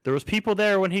America. There was people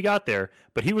there when he got there,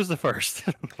 but he was the first.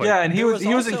 Like, Yeah, and he There was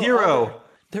a also hero.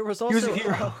 There was He was a also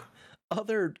hero.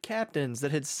 other captains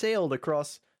that had sailed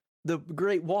across the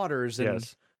great waters and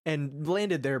Yes. and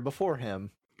landed there before him.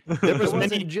 There It was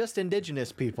wasn't many just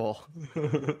indigenous people.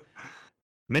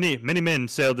 many men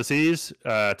sailed the seas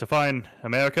to find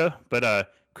America, but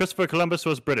Christopher Columbus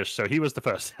was British, so he was the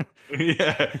first.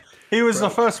 Yeah, he was the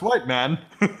first white man.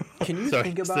 Can you So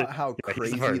think he's the- about how yeah, he's the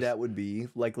crazy first. that would be?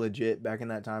 Like legit back in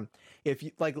that time, if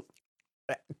you like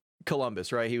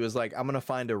Columbus, right? He was like, "I'm gonna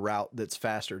find a route that's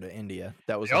faster to India."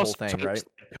 That was They the whole also thing, told right? us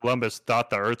that Columbus thought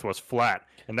the Earth was flat,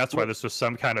 and that's why Well- this was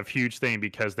some kind of huge thing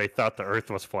because they thought the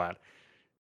Earth was flat.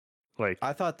 Like,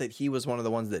 I thought that he was one of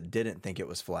the ones that didn't think it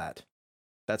was flat.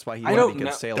 That's why he I wanted don't to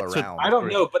know. sail That's what- around. I don't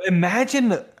know, but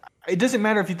imagine it doesn't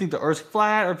matter if you think the Earth's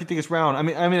flat or if you think it's round. I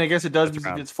mean, I guess it does It's because if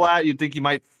round. it's flat, you'd think you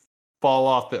might fall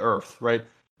off the Earth, right?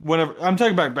 Whenever I'm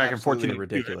talking about back in Absolutely 14,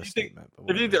 ridiculous if you think, statement.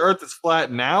 but if you think the whatever. Earth is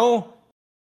flat now,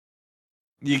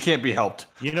 you can't be helped.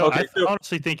 you know, Okay, I so-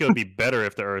 honestly think it would be better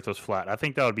if the Earth was flat. I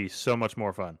think that would be so much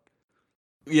more fun.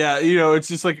 Yeah, it's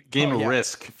just like a game Oh, of yeah.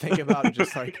 risk. think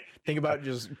about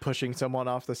just pushing someone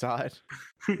off the side.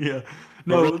 Yeah, Or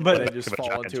no, really but They Back just of a fall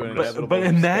giant into an tornado. inevitable. but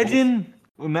state.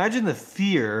 imagine the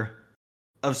fear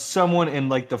of someone in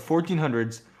like the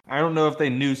 1400s. I don't know if they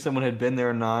knew someone had been there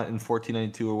or not in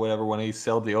 1492 or whatever when they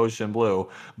sailed the ocean blue,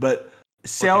 but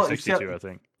 1462, I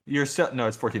think. no,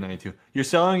 it's 1492. You're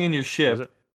sailing in your Was ship,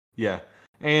 it? yeah,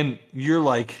 and you're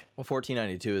like, Well,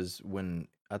 1492 is when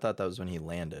I thought that was when he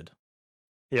landed.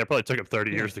 Yeah, it probably took him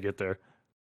 30 Yeah. years to get there.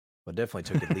 But definitely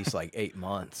took at least like 8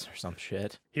 months or some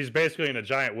shit. He's basically in a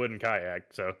giant wooden kayak,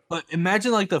 so but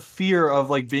imagine like the fear of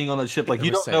like being on the ship, like There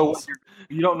you was don't know what sails.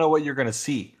 you don't know what you're gonna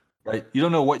see, right? You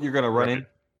don't know what you're gonna run Right. in.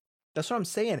 That's what I'm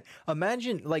saying.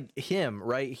 Imagine like him,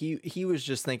 right? He was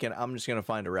just thinking, I'm just gonna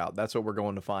find a route. That's what we're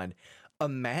going to find.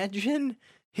 Imagine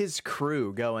his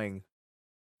crew going,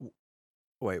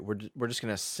 wait, we're just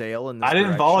gonna sail in this I didn't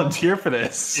direction?" volunteer for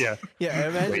this. yeah. Yeah,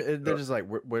 imagine Wait, they're just like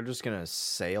we're just gonna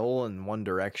sail in one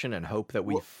direction and hope that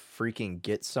we Well- freaking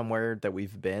get somewhere that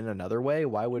we've been another way.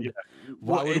 Why would Yeah.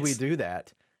 why Well, would we it's- do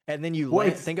that? And then you Well, land,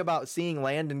 it's- think about seeing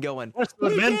land and going, That's we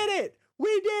what men- did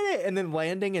it, and then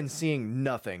landing and seeing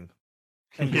nothing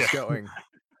and just Yeah. going.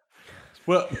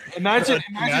 Well, imagine,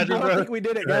 I Imagine, don't bro. think we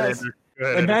did it, Go ahead, guys. Andrew. Go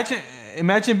ahead, Andrew.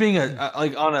 imagine being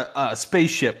like on a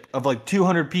spaceship of like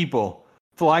 200 people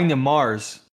flying to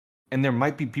Mars, and there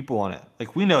might be people on it.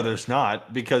 Like we know there's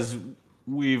not because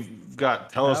we've got No,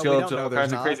 we telescopes don't and know all there's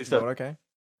kinds of not, crazy stuff. but okay.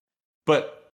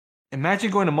 But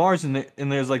imagine going to Mars and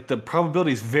there's like the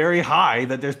probability is very high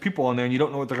that there's people on there and you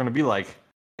don't know what they're going to be like.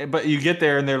 But you get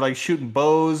there and they're like shooting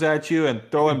bows at you and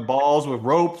throwing balls with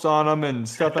ropes on them and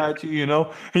stuff at you, And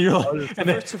you're like, and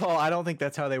First of all, I don't think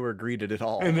that's how they were greeted at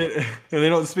all. and they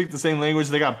don't speak the same language.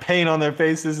 They got paint on their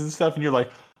faces and stuff, and you're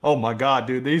like, "Oh my god,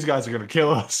 dude, these guys are gonna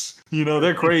kill us."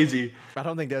 They're crazy. I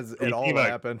don't think that's You at all think what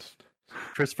about- happened.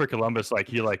 Christopher Columbus,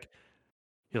 you're like,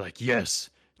 yes,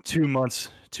 2 months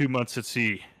at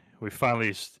sea. We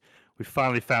finally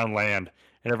found land.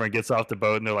 And everyone gets off the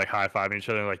boat and they're like high-fiving each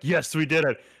other. And like, yes, we did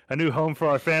it. A new home for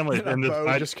our family. And a And this bow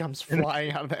night- just comes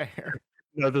flying out of the air.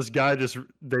 No, this guy just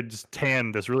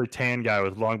this really tan guy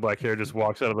with long black hair just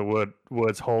walks out of the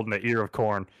woods holding an ear of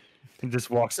corn and just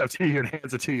walks up to you and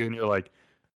hands it to you and you're like,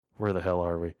 where the hell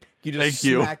are we? You just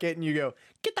Thank you. smack it and you go,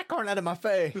 get that corn out of my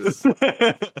face.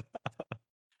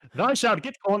 No, I shout,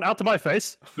 get corn out to my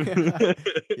face.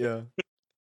 Yeah.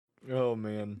 Oh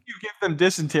man. You give them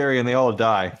dysentery and they all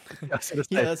die.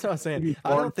 Yeah, that's what I'm saying.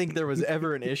 I don't think there was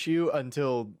ever an issue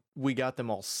until we got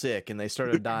them all sick and they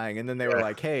started dying, and then they were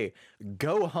like, "Hey,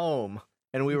 go home."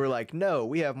 And we were like, "No,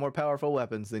 we have more powerful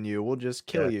weapons than you. We'll just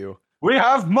kill you." We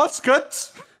have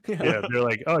muskets. Yeah, they're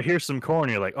like, oh, here's some corn.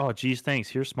 You're like, oh, geez, thanks.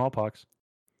 Here's smallpox.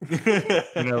 And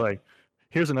they're like,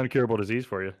 here's an uncurable disease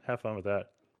for you. Have fun with that.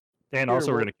 And Here,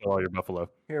 also, we're we'll- gonna kill all your buffalo.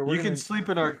 Here, You can sleep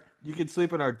in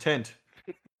our tent.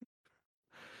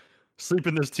 Sleep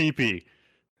in this teepee.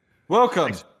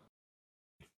 Welcome.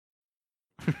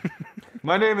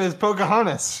 My name is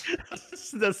Pocahontas.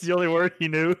 That's the only word he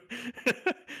knew.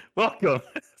 Welcome.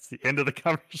 That's the end of the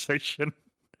conversation.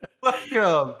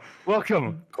 Welcome.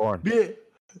 Welcome, corn.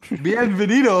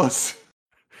 Bienvenidos.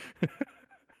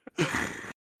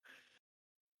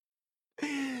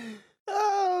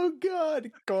 Oh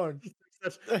God, corn.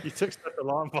 You took such a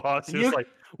long pause. He was You- like,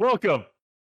 welcome.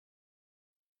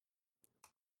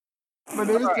 My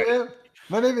name is Jeff.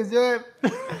 My name is Jeff.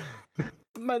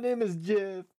 My name is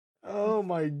Jeff. Oh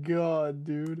my God,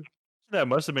 dude. That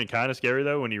must have been kind of scary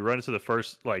though when you run into the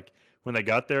first, like, when they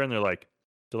got there and they're like,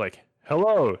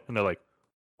 hello, and they're like,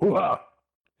 hoo-ha,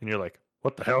 and you're like,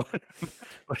 what the hell?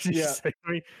 What did you Yeah. say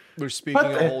to me? We're speaking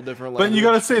What a the- whole different But language. you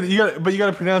gotta say that. You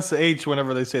gotta pronounce the H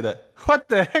whenever they say that. What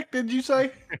the heck did you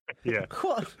say? Yeah.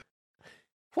 What?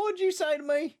 What'd you say to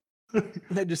me?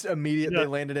 They just immediately Yeah.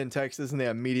 landed in Texas and they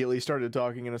immediately started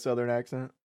talking in a southern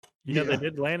accent. You know, Yeah.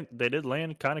 they did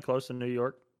land kind of close to New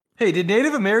York. Hey, did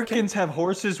Native Americans have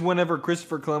horses whenever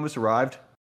Christopher Columbus arrived?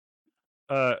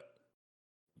 I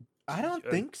don't Uh,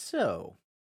 think so.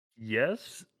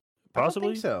 Yes, I don't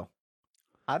possibly. think so.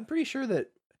 I'm pretty sure that.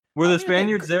 Were I the don't even think-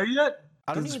 Spaniards there yet?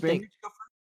 I don't Did the even think. Spaniards go first?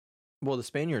 Well, the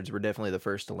Spaniards were definitely the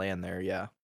first to land there. Yeah.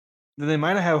 Then they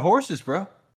might have had horses, bro.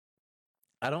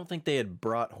 I don't think they had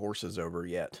brought horses over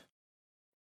yet.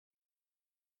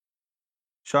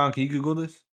 Sean, can you Google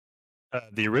this?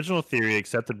 The original theory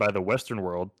accepted by the Western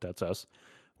world, that's us,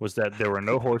 was that there were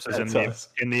no horses That's us.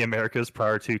 in the Americas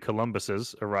prior to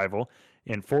Columbus's arrival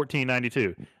in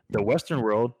 1492. The Western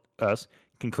world, us,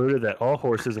 concluded that all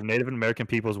horses of Native American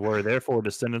peoples were therefore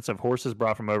descendants of horses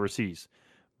brought from overseas.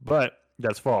 But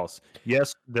that's false.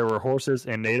 Yes, there were horses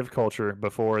in native culture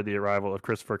before the arrival of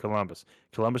Christopher Columbus.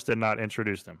 Columbus did not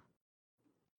introduce them.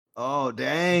 Oh,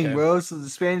 dang, Okay. bro. So the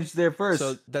Spaniards there first.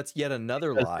 So that's yet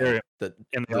another Because lie they're- that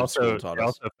And they the also, school taught they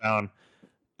us. also found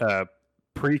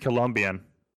pre-Columbian.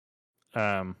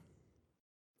 Oh,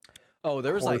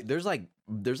 there was horse- there's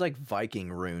like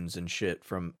Viking runes and shit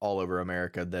from all over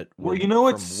America that Well, were you know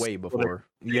from what's- way before.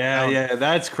 yeah, found- yeah,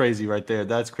 that's crazy right there.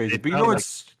 That's crazy. They But you found, know like-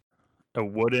 what's A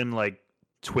wooden, like,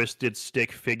 twisted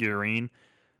stick figurine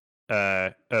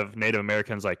of Native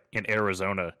Americans, like, in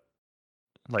Arizona.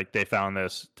 Like, they found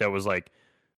this that was, like,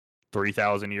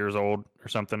 3,000 years old or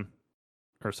something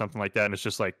like that. And it's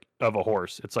just, like, of a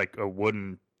horse. It's, like, a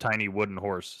tiny wooden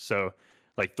horse. So,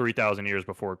 like, 3,000 years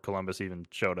before Columbus even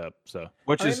showed up. So,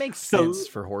 which I mean, is it makes so- sense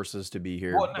for horses to be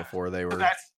here Well, no, before they were.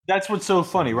 That's what's so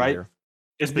funny, right? here.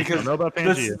 It's They don't because know about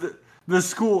Pangea. the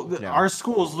school, Yeah. our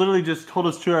schools literally just told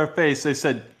us to our face. They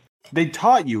said they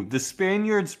taught you the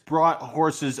Spaniards brought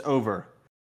horses over,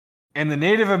 and the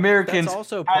Native Americans. That's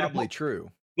also had- probably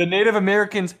true. The Native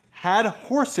Americans had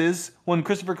horses when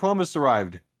Christopher Columbus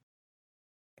arrived,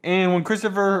 and when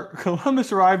Christopher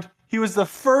Columbus arrived, he was the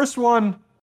first one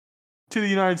to the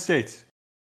United States.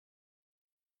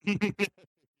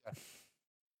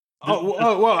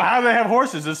 Well, how do they have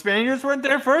horses? The Spaniards weren't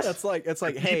there first. It's like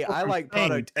hey, people I from like Spain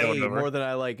product A sailed over. more than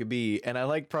I like B, and I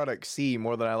like product C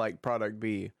more than I like product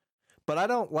B. But I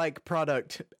don't like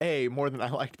product A more than I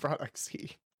like product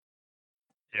C.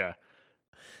 yeah.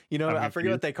 You know, I'm I forget what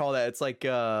confused. they call that. It's like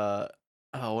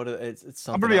it's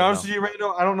something. I'm gonna be I don't honest know. with you,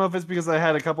 Randall. I don't know if it's because I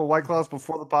had a couple White Claws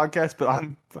before the podcast, but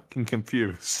I'm fucking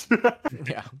confused.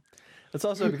 Yeah. It's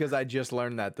also because I just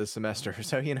learned that this semester,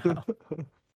 so you know.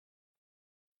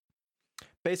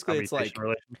 Basically, Computation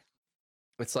relation.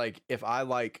 it's like if I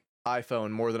like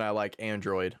iPhone more than I like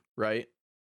Android, right?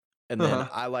 And then Uh-huh.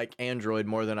 I like Android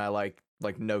more than I like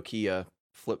Nokia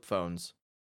flip phones.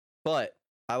 But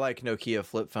I like Nokia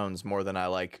flip phones more than I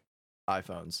like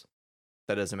iPhones.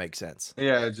 That doesn't make sense.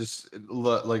 Yeah, it just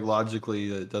like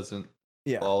logically, it doesn't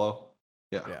Yeah. follow.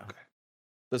 Yeah. Yeah. Okay.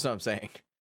 That's what I'm saying.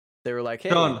 They were like, hey,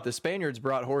 Done. the Spaniards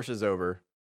brought horses over.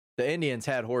 The Indians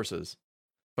had horses.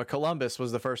 But Columbus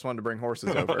was the first one to bring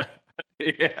horses over.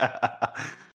 Yeah.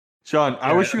 Sean,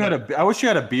 I wish you had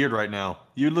a beard right now.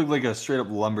 You look like a straight up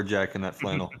lumberjack in that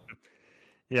flannel.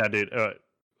 Yeah, dude.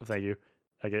 Thank you.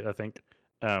 I think.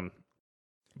 I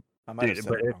might have Dude, said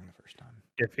but it wrong the first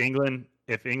time.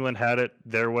 If England had it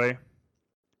their way,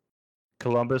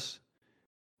 Columbus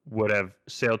would have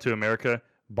sailed to America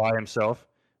by himself,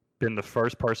 been the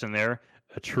first person there,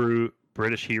 a true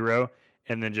British hero,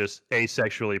 and then just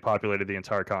asexually populated the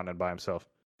entire continent by himself.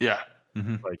 Yeah.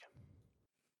 Mm-hmm. Like,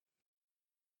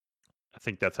 I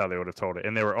think that's how they would have told it.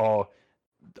 And they were all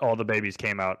the babies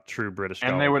came out true British.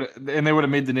 And they would have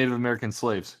made the Native American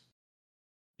slaves.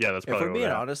 Yeah, that's If probably we're being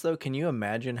honest, though, can you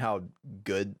imagine how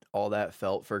good all that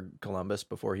felt for Columbus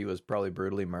before he was probably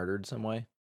brutally murdered some way?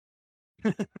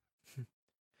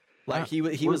 Like he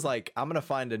was like, I'm gonna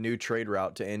find a new trade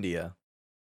route to India.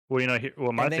 Well, my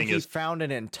and then thing he is, found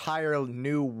an entire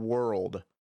new world.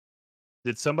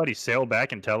 did somebody sail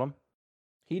back and tell him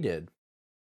He did.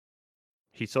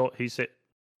 he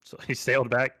sailed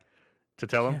back to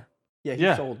tell him? Yeah, he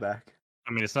Yeah. sold back.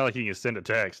 I mean, it's not like he can send a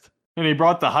text. And he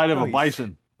brought the hide of Oh, a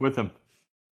bison with him.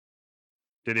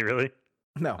 Did he really?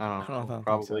 No, I don't know. think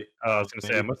Probably. Oh, I was gonna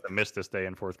say I Maybe. must have missed this day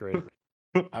in 4th grade.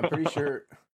 so. I'm pretty sure.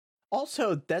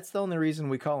 Also, that's the only reason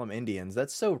we call them Indians.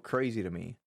 That's so crazy to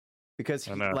me. Because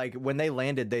I know. like when they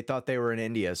landed, they thought they were in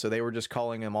India, so they were just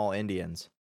calling them all Indians.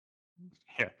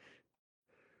 Yeah.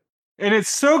 And it's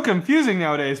so confusing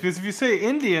nowadays because if you say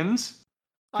Indians,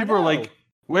 people are like,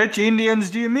 which Indians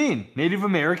do you mean? Native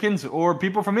Americans or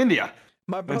people from India?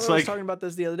 My brother It's was like- talking about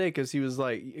this the other day because he was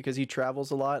like, because he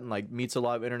travels a lot and like meets a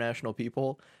lot of international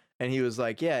people, and he was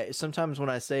like, yeah, sometimes when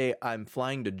I say I'm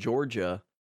flying to Georgia,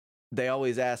 they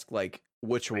always ask like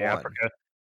which one. Africa.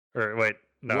 Or wait,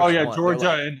 no. Oh yeah, one? Georgia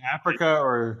They're in Africa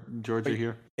or Georgia Wait.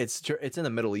 here. It's in the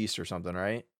Middle East or something,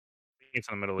 right? It's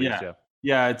in the Middle East. Yeah. Yeah.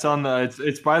 Yeah, it's on the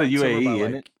it's by the It's over UAE, by,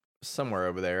 isn't like, it? somewhere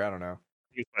over there. I don't know.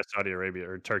 He's by Saudi Arabia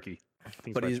or Turkey. I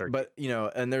think But it's he's by Turkey. but you know,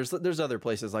 and there's other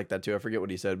places like that too. I forget what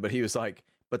he said, but he was like,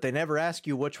 but they never ask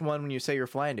you which one when you say you're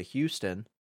flying to Houston.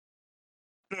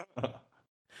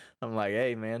 I'm like,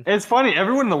 hey man, It's funny.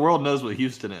 Everyone in the world knows what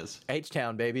Houston is. H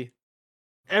Town baby.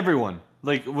 Everyone.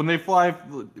 Like when they fly,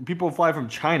 people fly from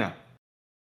China.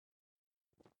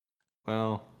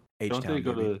 Well, H don't they Town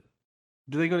go baby. to?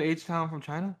 Do they go to H Town from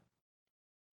China?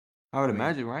 I would I mean,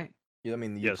 imagine, right? I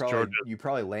mean, Yes, Georgia. you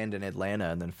probably land in Atlanta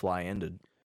and then fly into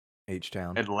H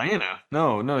Town. Atlanta?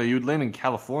 No, you would land in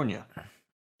California.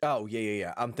 Oh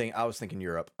yeah. I was thinking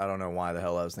Europe. I don't know why the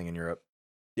hell I was thinking Europe.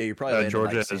 Yeah, you probably land in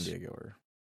Georgia like San is- Diego or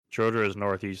Georgia is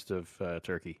northeast of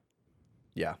Turkey.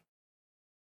 yeah.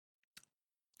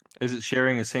 Is it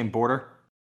sharing the same border?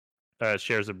 It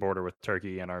shares a border with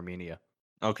Turkey and Armenia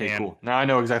Okay, And- cool. Now I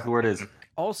know exactly where it is.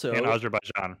 Also, and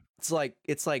Azerbaijan.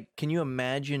 it's like, can you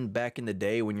imagine back in the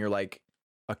day when you're like,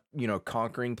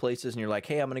 conquering places and you're like,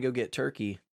 hey, I'm gonna go get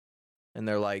turkey, and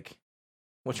they're like,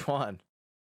 which one?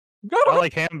 I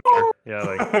like hamburger. Yeah,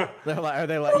 like They're like, are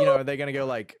they like, are they gonna go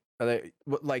like, are they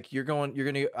like, you're gonna,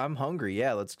 I'm hungry,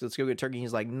 yeah, let's go get turkey.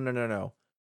 He's like, no,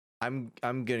 I'm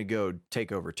gonna go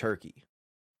take over Turkey.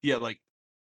 Yeah, like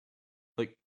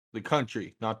the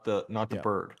country, not the Yeah.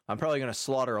 bird. I'm probably gonna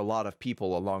slaughter a lot of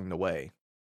people along the way.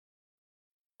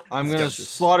 I'm It's gonna got this-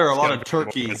 slaughter a it's lot got of a bit more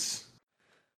turkeys.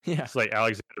 Yeah, it's like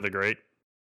Alexander the Great.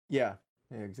 yeah,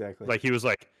 exactly. Like he was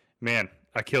like, man,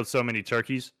 I killed so many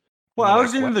turkeys. Well, And they're like,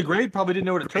 Alexander "What?" the Great probably didn't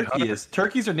know what a Great turkey hunter. is.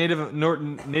 Turkeys are natives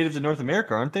of North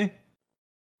America, aren't they?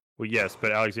 Well, yes,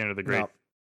 but Alexander the Great.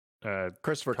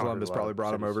 Christopher conquered Columbus a lot probably of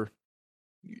brought him cities. over.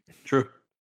 True.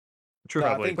 True. No, I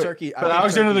Probably. think Turkey. I But think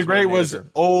Alexander the Turkey's way Great was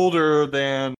nicer. older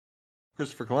than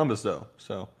Christopher Columbus, though.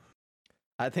 So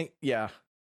I think, yeah.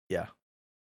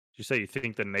 Did you say you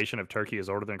think the nation of Turkey is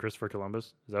older than Christopher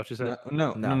Columbus? Is that what you said?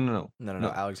 no. No. No.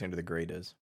 Alexander the Great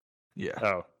is. Yeah.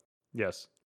 Oh, yes.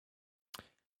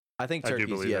 I think I do Turkey's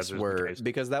believe yes that is the were case.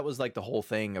 because that was like the whole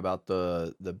thing about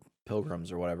the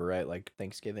pilgrims or whatever, right? Like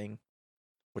Thanksgiving,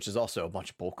 which is also a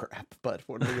bunch of bullcrap. But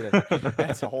we're gonna,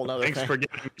 that's a whole nother Thanks thing. for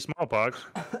giving me smallpox.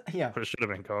 Yeah, What it should have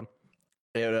been called.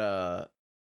 it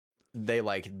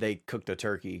they cooked a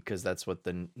turkey because that's what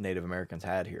the Native Americans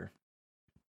had here.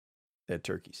 They had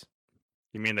turkeys.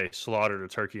 You mean they slaughtered a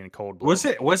turkey in cold blood?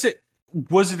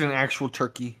 Was it an actual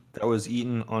turkey that was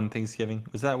eaten on Thanksgiving?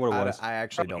 Was that what it was? I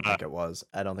actually don't Probably think it was.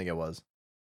 I don't think it was.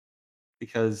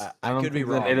 Because I I don't could be think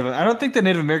the wrong. I don't think the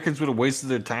Native Americans would have wasted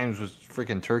their times with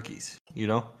freaking turkeys. You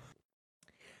know,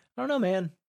 I don't know,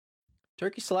 man.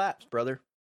 Turkey slaps, brother.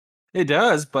 it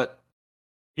does, but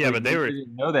Yeah, like, but they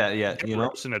didn't know that yet. they You were know,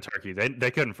 roasting a turkey.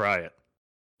 They couldn't fry it.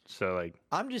 So like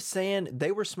I'm just saying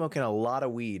they were smoking a lot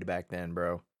of weed back then,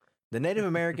 bro. The Native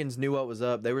Americans knew what was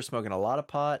up. They were smoking a lot of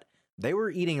pot. They were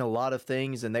eating a lot of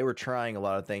things, and they were trying a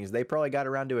lot of things. They probably got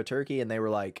around to a turkey, and they were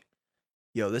like,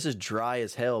 "Yo, this is dry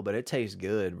as hell, but it tastes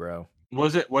good, bro."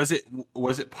 Was it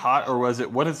pot or was it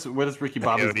what is Ricky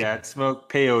Bobby's Peyote. dad smoke?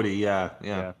 Peyote,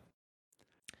 yeah.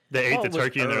 They ate Oh, the it was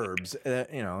turkey and they're herbs.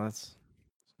 You know, that's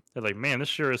like, man, this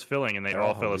sure is filling, and they They're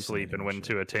all all fell asleep hallucinating and and went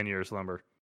shit. into a 10-year slumber.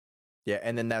 yeah.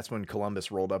 And then that's when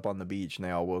Columbus rolled up on the beach, and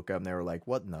they all woke up, and they were like,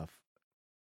 "What in the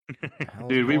hell's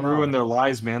Dude, we going ruined on?" their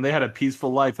lives, man. They had a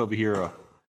peaceful life over here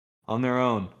on their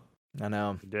own. I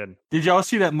know. They did. Did y'all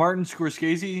see that Martin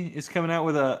Scorsese is coming out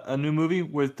with a new movie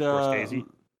with Scorsese?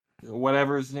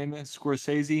 whatever his name is,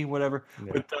 Scorsese, whatever,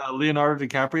 Yeah. with Leonardo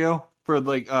DiCaprio for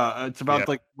like it's about Yeah.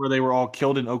 like where they were all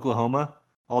killed in Oklahoma,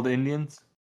 all the Indians,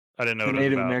 I didn't know the what it was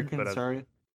Native about, Americans. but Sorry.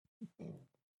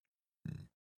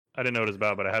 I didn't know what it was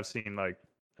about, but I have seen like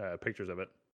pictures of it.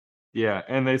 Yeah,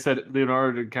 and they said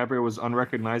Leonardo DiCaprio was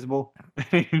unrecognizable.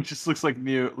 He just looks like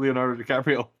Leonardo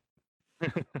DiCaprio.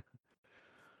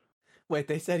 Wait,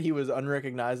 they said he was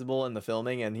unrecognizable in the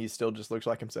filming, and he still just looks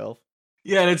like himself.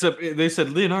 Yeah, and they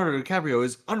said Leonardo DiCaprio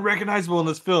is unrecognizable in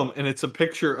this film, and it's a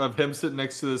picture of him sitting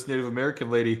next to this Native American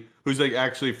lady who's like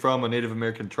actually from a Native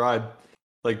American tribe,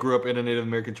 like grew up in a Native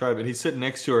American tribe, and he's sitting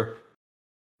next to her.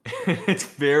 It's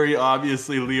very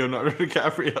obviously Leonardo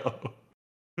DiCaprio.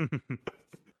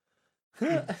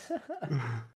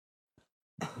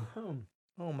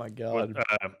 Oh my What, god.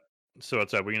 so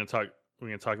what's up? We're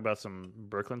gonna talk about some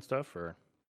Brooklyn stuff, or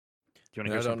do you want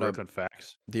to I hear some don't know. Brooklyn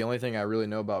facts? The only thing I really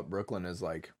know about Brooklyn is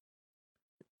like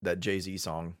that Jay-Z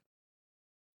song.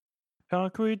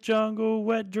 Concrete jungle,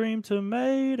 wet dream,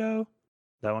 tomato.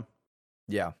 That one?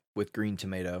 Yeah, with green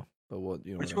tomato. But what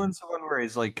you know? Which what I mean. one's the one where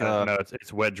he's like? No,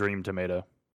 it's wet dream, tomato.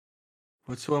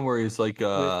 What's the one where he's like?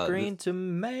 With green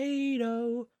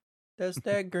tomato. That's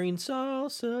that green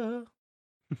salsa.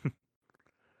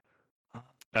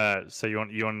 So you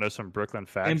want to know some Brooklyn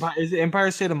facts? Empire, is it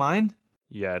Empire State of Mind?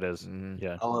 Yeah, it is. Mhm.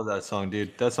 Yeah. I love that song,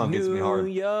 dude. That song gets me New hard.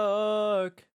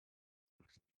 York.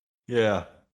 Yeah.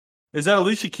 Is that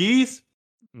Alicia Keys?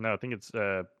 No, I think it's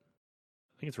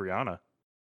Rihanna.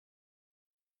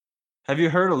 Have you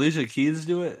heard Alicia Keys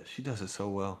do it? She does it so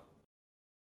well.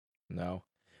 No.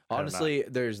 I have not. Honestly,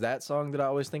 there's that song that I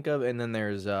always think of, and then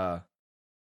there's the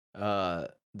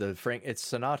Frank. It's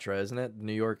Sinatra, isn't it?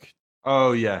 New York.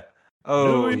 Oh yeah.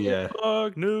 Oh New yeah.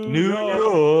 York, New New York. Yeah,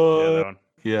 York. that one.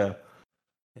 Yeah.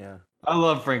 Yeah. I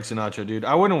love Frank Sinatra, dude.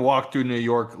 I wouldn't walk through New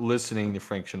York listening to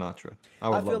Frank Sinatra. I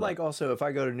would I love feel that. like also if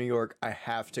I go to New York, I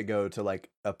have to go to like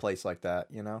a place like that,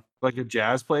 you know? Like a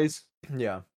jazz place.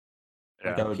 Yeah.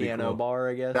 Yeah. That A would be piano cool. bar,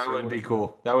 I guess. That or would be whatever.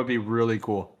 cool. That would be really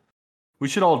cool. We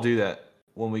should all do that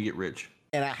when we get rich.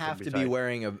 And I have be to be tight.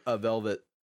 wearing a velvet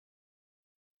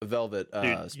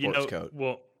Dude, sports coat,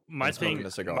 well, my and smoking thing,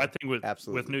 a cigar. my thing with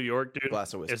Absolutely. New York, dude,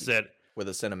 glass of whiskey is that with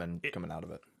a cinnamon It- coming out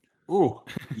of it. Ooh,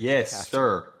 Have yes, to.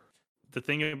 sir. the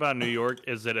thing about New York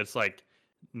is that it's like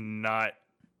not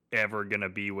ever gonna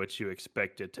be what you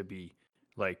expect it to be,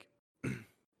 like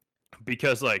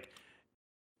because like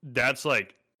that's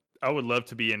like I would love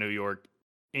to be in New York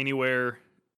anywhere,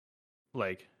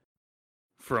 like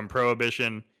from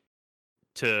Prohibition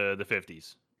to the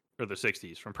 50s or the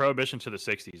 60s, from Prohibition to the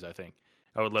 60s. I think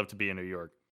I would love to be in New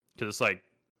York because it's like,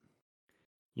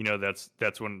 you know, that's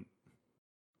when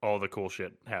all the cool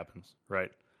shit happens,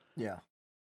 right? Yeah.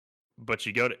 But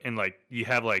you go to and like you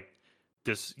have like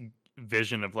this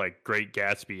vision of like Great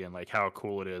Gatsby and like how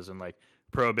cool it is and like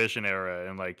Prohibition era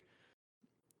and like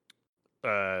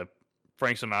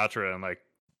Frank Sinatra and like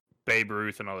Babe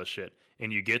Ruth and all this shit.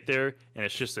 And you get there and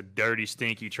it's just a dirty,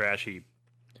 stinky trash heap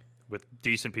with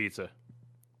decent pizza.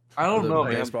 I don't With a know,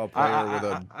 man. baseball player with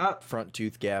a I front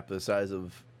tooth gap the size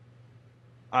of.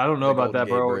 I don't know the about Golden that,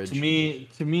 Gate bro. Bridge.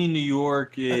 To me, New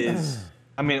York is.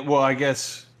 I mean, well, I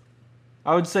guess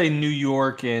I would say New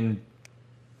York in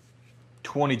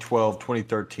 2012,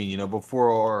 2013. You know,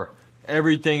 before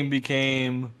everything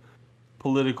became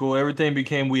political, everything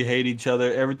became we hate each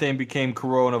other, everything became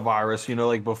coronavirus. You know,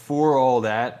 like before all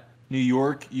that, New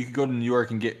York, you could go to New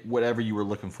York and get whatever you were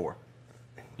looking for.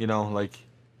 You know, like.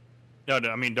 No,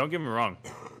 I mean, don't get me wrong.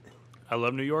 I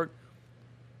love New York,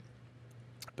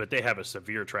 but they have a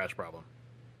severe trash problem.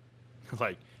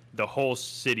 Like the whole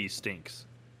city stinks.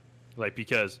 Like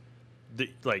because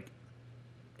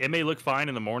it may look fine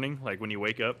in the morning, like when you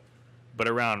wake up, but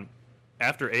around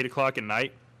after 8 o'clock at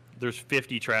night, there's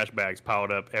 50 trash bags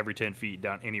piled up every 10 feet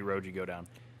down any road you go down,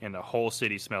 and the whole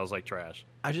city smells like trash.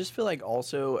 I just feel like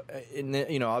also,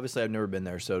 you know, obviously I've never been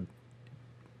there, so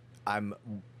I'm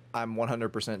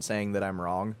 100% saying that I'm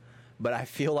wrong, but I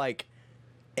feel like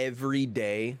every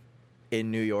day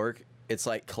in New York it's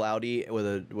like cloudy with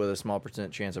a small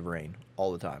percent chance of rain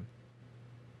all the time.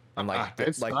 I'm like,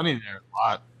 It's like sunny there a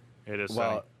lot. It is sunny.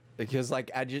 well, because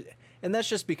like I just, and that's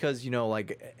just because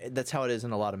like that's how it is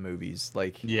in a lot of movies.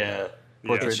 Like Yeah.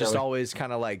 Yeah. it's just always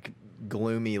kind of like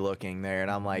gloomy looking there, and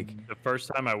I'm like, The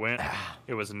first time I went,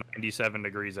 it was 97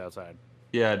 degrees outside.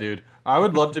 Yeah, dude. I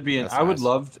would love to be in. That's I would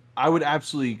nice. I would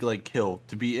absolutely like kill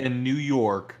to be in New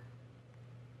York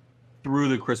through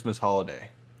the Christmas holiday.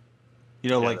 You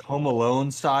know, Yeah. like Home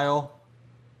Alone style.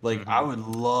 Like I Mhm. would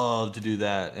love to do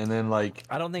that, and then like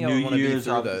I don't think I New would want to be Year's,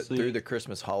 through obviously. through the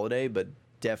Christmas holiday, but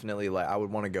definitely like I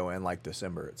would want to go in like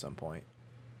December at some point.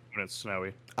 When it's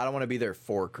snowy. I don't want to be there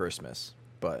for Christmas,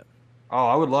 but Oh,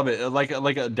 I would love it. Like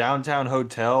a downtown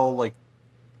hotel. Like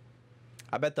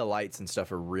I bet the lights and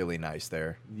stuff are really nice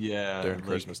there yeah, during like,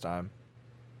 Christmas time.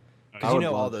 I Because you would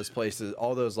know all love those to. places,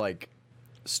 all those like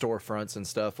storefronts and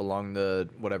stuff along the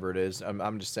whatever it is.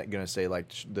 I'm just gonna say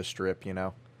like the strip, you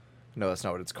know. No, that's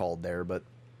not what it's called there, but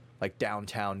like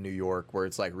downtown New York, where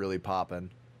it's like really popping.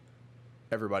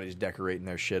 Everybody's decorating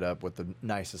their shit up with the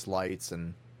nicest lights,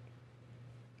 and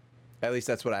at least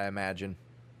that's what I imagine.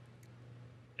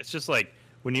 It's just like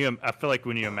I feel like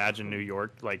when you imagine New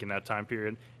York, like in that time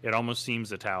period, it almost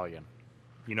seems Italian.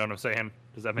 You know what I'm saying?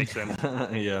 Does that make sense?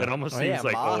 yeah. It almost Oh seems yeah,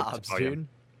 like old mobs, Italian. dude.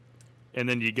 And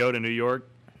then you go to New York,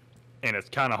 and it's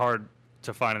kind of hard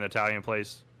to find an Italian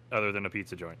place other than a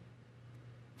pizza joint.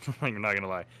 I'm not gonna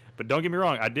lie, but don't get me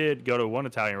wrong. I did go to one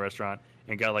Italian restaurant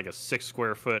and got like a 6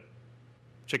 square foot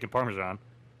chicken parmesan.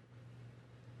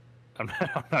 I'm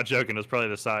not joking. It was probably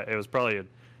the size. It was probably a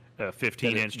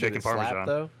 15-inch Did chicken it slap, parmesan.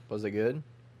 though? Was it good?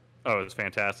 Oh, it was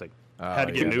fantastic. Oh, Had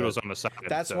to get yeah, noodles on the side.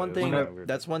 That's so one it was thing. kinda weird.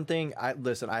 That's one thing. I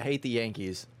listen. I hate the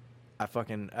Yankees. I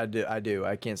do.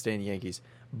 I can't stand the Yankees.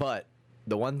 But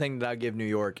the one thing that I give New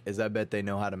York is I bet they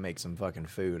know how to make some fucking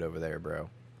food over there, bro.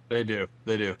 They do.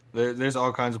 They do. There's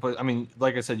all kinds of places. I mean,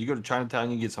 like I said, you go to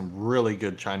Chinatown, you get some really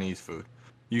good Chinese food.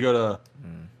 You go to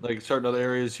like certain other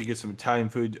areas, you get some Italian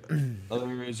food. Other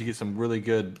areas, you get some really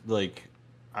good like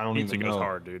I don't Pizza even goes know.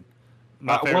 hard, dude.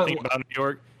 My favorite what- thing about New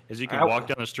York is you can I- walk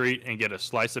down the street and get a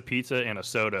slice of pizza and a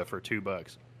soda for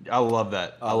 $2. I love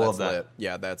that. I Oh, love that's that. lit.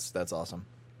 Yeah, that's awesome.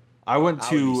 I went I would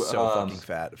to be so fucking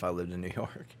fat if I lived in New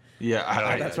York. yeah.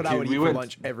 yeah, That's what I dude, would we eat for went,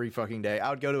 lunch every fucking day. I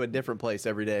would go to a different place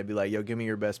every day and be like, "Yo, give me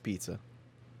your best pizza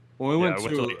When we Yeah, went I went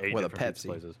to, to like 8 with a different pizza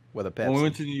Pepsi." places. With a Pepsi. when we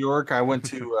went to New York, I went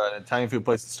to an Italian food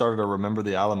place that started a "Remember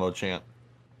the Alamo" chant.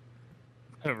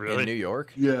 in Really? New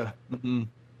York, Yeah. and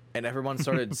everyone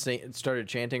started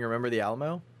chanting "Remember the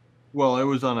Alamo." Well, it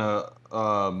was on a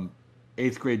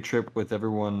 8th grade trip with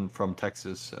everyone from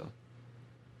Texas. So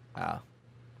Ah,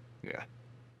 yeah.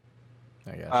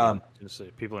 I guess. Just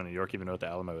say, people in New York even know what the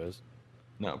Alamo is.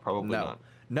 No, probably No, not.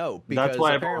 no, That's because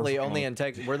why apparently everyone's only going. in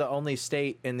Texas, we're the only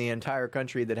state in the entire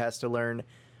country that has to learn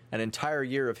an entire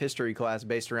year of history class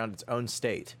based around its own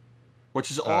state.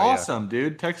 Which is yeah. awesome,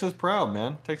 dude. Texas proud,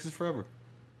 man. Texas forever.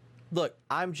 Look,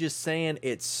 I'm just saying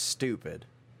it's stupid.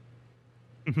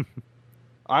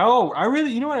 I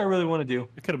really, you know what I really want to do?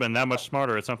 It could have been that much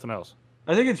smarter at something else.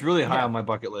 I think it's really high Yeah. on my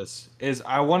bucket list. Is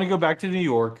I want to go back to New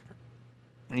York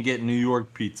and get New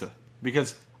York pizza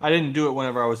because I didn't do it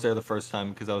whenever I was there the first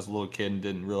time because I was a little kid and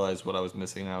didn't realize what I was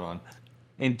missing out on.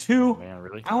 And two, Man,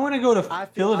 really? I want to go to I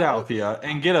feel- Philadelphia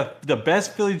and get the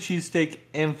best Philly cheesesteak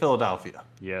in Philadelphia.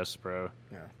 Yes, bro.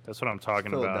 Yeah. That's what I'm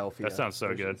talking about. Philadelphia. That sounds so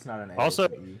good. It's not an A, Also,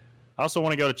 it's an E. I also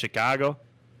want to go to Chicago.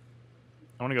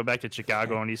 I want to go back to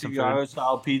Chicago and eat some Chicago food.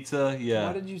 style pizza, yeah.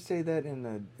 Why did you say that in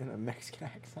a Mexican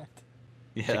accent?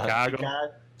 Yeah.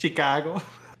 Chicago? Chicago.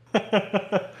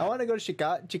 I want to go to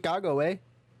Chicago, eh?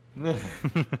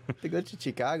 To go to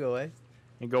Chicago, eh?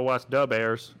 And go watch Dub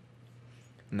Bears.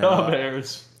 No,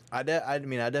 Bears. I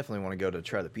mean, I definitely want to go to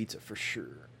try the pizza for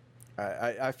sure.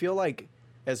 I feel like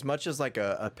as much as like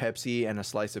a Pepsi and a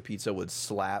slice of pizza would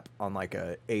slap on like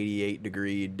a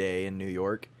 88-degree day in New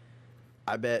York,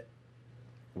 I bet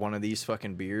one of these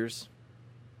fucking beers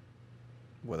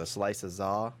with a slice of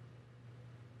za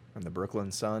and the Brooklyn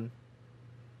Sun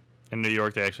In New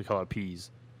York, they actually call it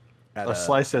peas. at A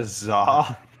slice of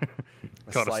za.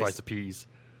 Called a slice of peas.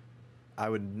 I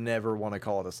would never want to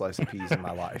call it a slice of peas in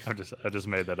my life. I just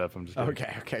made that up. I'm just kidding.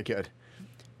 Okay, good.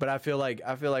 But I feel like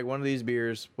one of these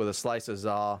beers with a slice of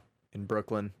za in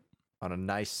Brooklyn on a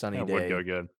nice sunny That day would go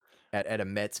good. at a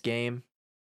Mets game.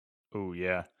 Oh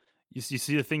yeah. You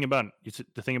see the thing about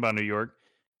New York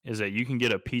is that you can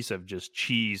get a piece of just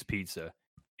cheese pizza,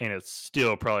 and it's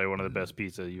still probably one of the best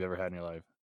pizza you've ever had in your life.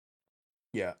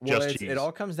 Yeah, well, Just it cheese.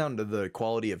 all comes down to the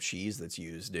quality of cheese that's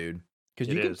used, dude. Because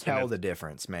It you can is, and tell it's- the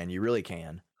difference, man. You really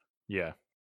can. Yeah.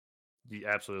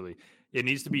 Absolutely. It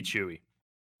needs to be chewy.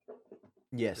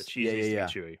 Yes. The cheese Yeah, needs yeah,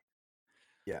 to yeah. be chewy.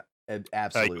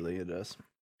 Absolutely, it does.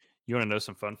 You want to know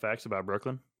some fun facts about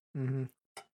Brooklyn? Mm-hmm.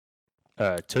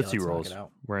 Tootsie let's knock Rolls it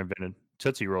out. were invented.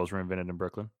 Tootsie Rolls were invented in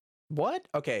Brooklyn. What?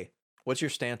 Okay. What's your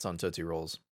stance on Tootsie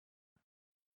Rolls?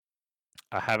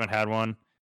 I haven't had one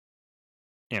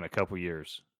in a couple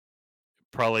years.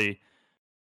 Probably,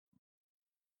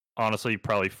 honestly,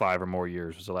 probably 5 or more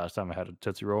years was the last time I had a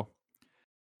Tootsie Roll.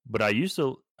 But I used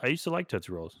to like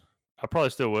Tootsie Rolls. I probably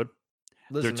still would.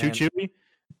 Listen, They're too man, chewy,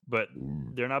 but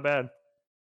they're not bad.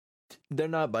 they're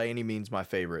not by any means my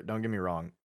favorite. Don't get me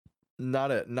wrong.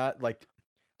 Not like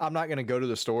I'm not gonna go to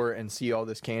the store and see all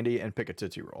this candy and pick a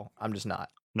Tootsie Roll. I'm just not.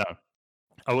 No,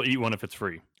 I will eat one if it's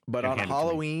free. But And on hand it to me.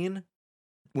 Halloween,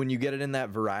 when you get it in that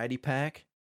variety pack,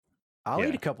 I'll eat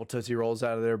Yeah. a couple Tootsie Rolls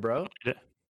out of there, bro.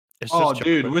 It's Oh, just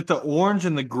dude, chocolate. with the orange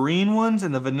and the green ones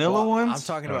and the vanilla Well, ones.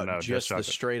 I'm talking Oh, about no, just just the chocolate.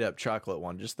 straight up chocolate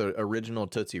one, just the original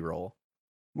Tootsie Roll.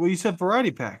 Well, you said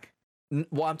variety pack.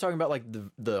 Well, I'm talking about like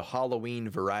the Halloween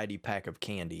variety pack of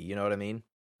candy. You know what I mean?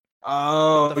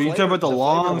 Oh, The you talking about the flavored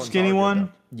long, ones skinny are good, one?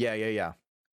 though. Yeah, yeah, yeah.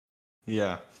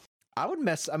 Yeah. I would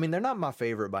mess. I mean, they're not my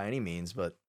favorite by any means,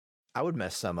 but I would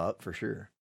mess some up for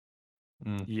sure.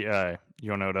 Yeah,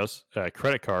 you want to know what else?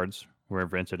 Credit cards were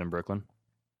invented in Brooklyn.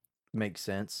 Makes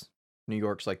sense. New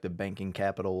York's like the banking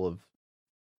capital of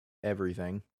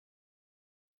everything.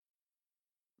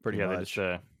 Pretty They much.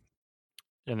 just,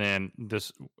 and then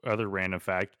this other random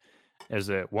fact is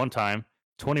that one time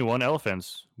 21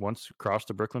 elephants once crossed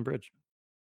the Brooklyn Bridge.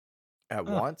 At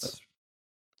Oh, once.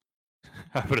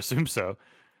 I would assume so.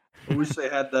 I wish they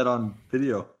had that on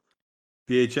video.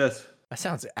 VHS. That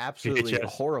sounds absolutely VHS.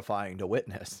 horrifying to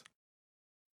witness.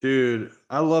 Dude,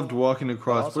 I loved walking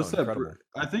across. also What's that? incredible.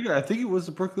 I think it was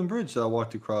the Brooklyn Bridge that I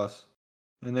walked across,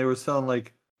 and they were selling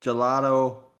like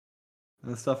gelato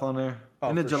and stuff on there. Oh,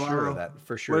 and the for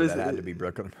gelato. sure What is that had it? to be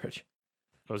Brooklyn Bridge.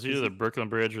 It was either the Brooklyn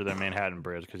Bridge or the Manhattan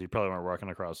Bridge because you probably weren't walking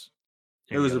across.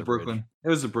 It was a any other bridge. Brooklyn. It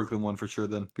was a Brooklyn one for sure.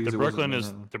 Then because The it wasn't Brooklyn is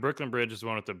Manhattan. the Brooklyn Bridge is the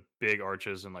one with the big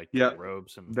arches and like Yeah. the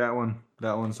robes and That one.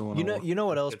 That one's the one. I walked. You know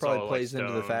what else It's probably all, like, plays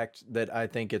into the stone. fact that I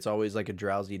think it's always like a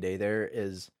drowsy day there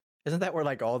isn't that where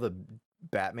like all the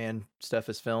Batman stuff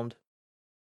is filmed?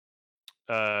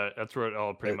 that's where it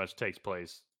all pretty It- much takes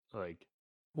place. Like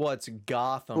Well, it's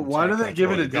Gotham. But why do they give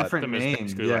it a technically, but- different Gotham is name?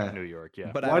 basically Yeah. like New York.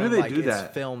 Yeah. But Why I do mean, they like, do it's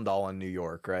that? filmed all in New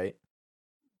York, right?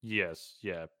 Yes.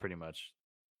 Yeah. Pretty much.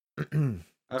 Because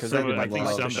I've Some seen of- it I a think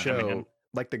lot. the some that have been- show,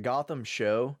 like the Gotham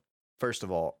show, first of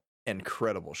all,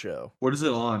 incredible show. What is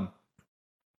it on?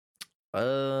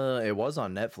 It was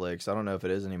on Netflix. I don't know if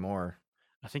it is anymore.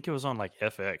 I think it was on like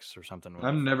FX or something.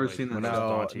 I've never seen that. when it was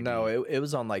on TV. No, it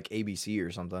was on like ABC or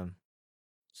something.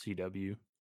 CW.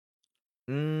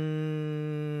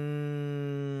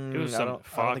 Mm, It was I some don't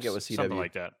Fox, think it was CW. something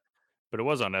like that. But it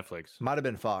was on Netflix. Might have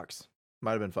been Fox.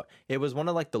 Might have been Fox. It was one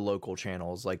of like the local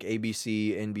channels, like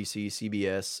ABC, NBC,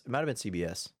 CBS. It might have been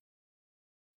CBS.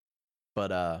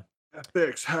 But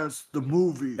FX has the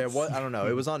movies. it was, I don't know.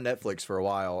 It was on Netflix for a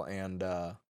while, and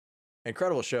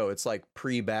incredible show. It's like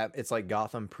It's like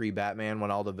Gotham pre-Batman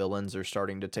when all the villains are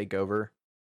starting to take over,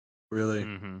 really.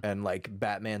 Hmm. and like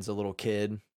Batman's a little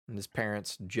kid, and his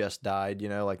parents just died. You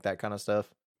know, like that kind of stuff.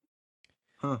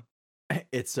 Huh.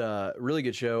 It's a really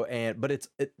good show, but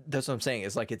that's what I'm saying.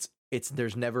 It's like it's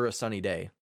there's never a sunny day.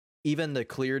 Even the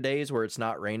clear days where it's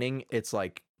not raining, it's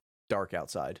like dark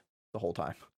outside the whole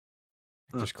time.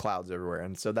 Huh. There's clouds everywhere,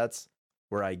 and so that's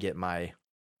where I get my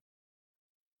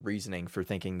reasoning for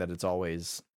thinking that it's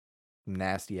always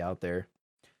nasty out there.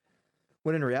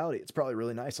 When in reality, it's probably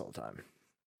really nice all the time.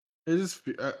 It just.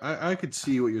 I could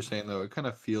see what you're saying though. It kind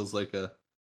of feels like a.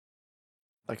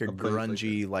 Like a A place like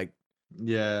grungy, like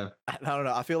Yeah. I don't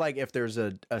know. I feel like if there's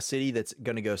a city that's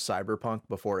gonna go cyberpunk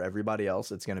before everybody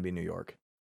else, it's gonna be New York.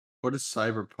 What is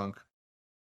cyberpunk?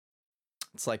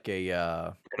 It's like a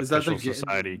Is that the Artificial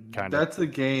society kind of? That's the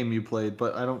game you played,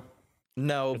 but I don't.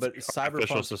 no, but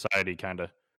Artificial cyberpunk. society kind of.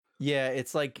 Yeah,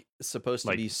 it's like supposed to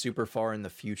Like- be super far in the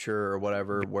future or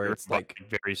whatever, where it's like,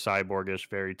 very cyborgish,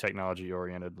 very technology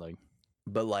oriented. Like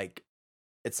but like,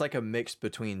 it's like a mix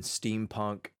between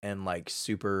steampunk and like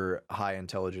super high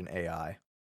intelligent AI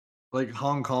Like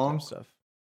Hong type Kong. stuff.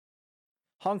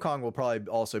 Hong Kong will probably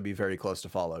also be very close to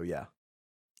follow. Yeah,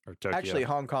 or Tokyo. actually,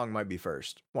 Hong Kong might be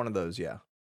first. One of those, yeah,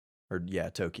 or yeah,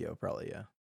 Tokyo probably, yeah.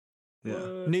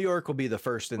 Yeah. New York will be the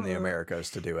first in the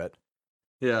Americas to do it,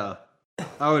 Yeah.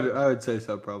 I would say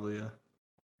so probably, yeah.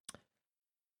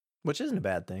 which isn't a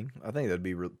bad thing. I think that'd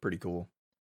be pretty cool.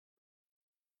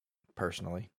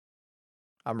 Personally,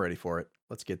 I'm ready for it.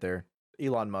 Let's get there.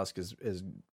 Elon Musk is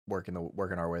working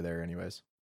our way there, anyways.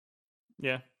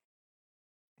 Yeah.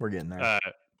 We're getting there.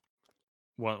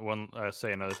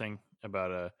 say another thing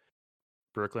about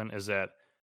Brooklyn is that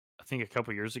I think a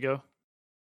couple years ago,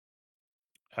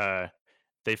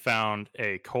 they found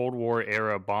a Cold War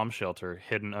era bomb shelter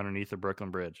hidden underneath the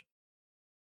Brooklyn Bridge.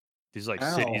 These like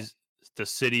Ow. the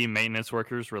city maintenance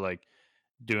workers were like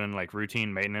doing like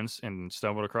routine maintenance and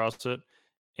stumbled across it.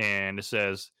 And it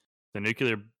says the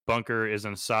nuclear bunker is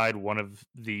inside one of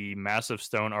the massive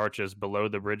stone arches below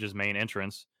the bridge's main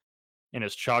entrance and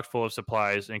is chock full of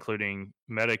supplies, including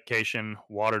medication,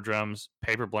 water drums,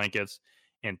 paper blankets,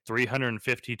 and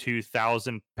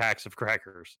 352,000 packs of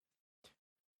crackers.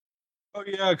 Oh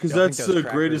yeah, because Yeah, I think that's those the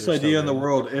crackers greatest are so idea in the good.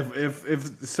 world.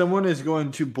 If someone is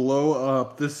going to blow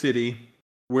up the city,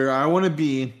 where I want to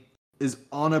be is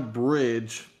on a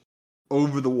bridge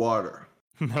over the water.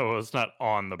 No, it's not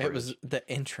on the bridge. It was the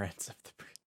entrance of the bridge.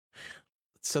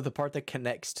 So the part that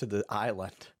connects to the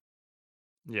island.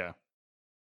 Yeah.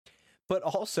 But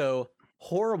also,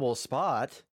 horrible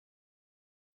spot.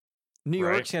 New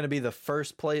Right. York's going to be the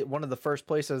first place, one of the first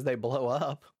places they blow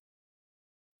up.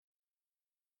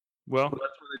 Well, Well,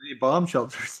 that's where they need bomb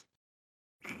shelters.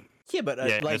 Yeah, but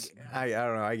Yeah, like it's- I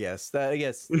don't know. I guess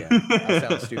yeah. I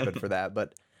sound stupid for that,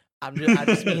 but I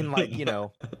just mean like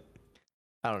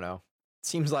I don't know.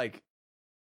 Seems like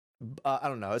I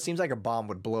don't know. It seems like a bomb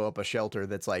would blow up a shelter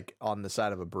that's like on the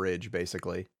side of a bridge,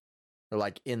 basically, or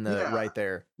like in the Yeah. right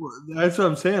there. Well, that's what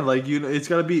I'm saying. Like it's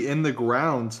got to be in the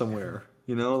ground somewhere.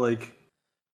 Like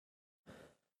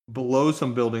below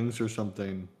some buildings or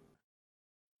something.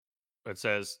 it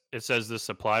says the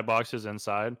supply boxes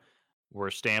inside were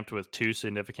stamped with two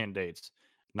significant dates: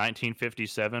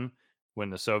 1957, when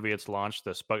the Soviets launched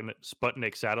the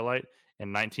Sputnik satellite, and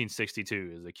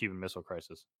 1962 is the Cuban Missile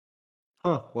Crisis.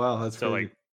 Huh? Wow, that's So crazy.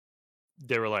 like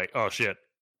they were like, "Oh shit,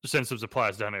 send some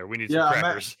supplies down there. We need some Yeah,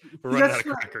 crackers. We're running out that's of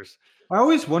not- crackers." I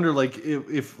always wonder, like,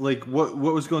 if like what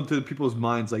was going through people's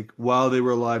minds, like while they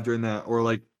were alive during that, or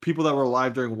like people that were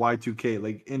alive during Y2K.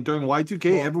 Like, during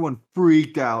Y2K, Well- everyone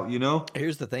freaked out.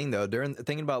 Here's the thing, though.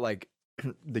 Thinking about like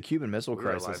the Cuban Missile We were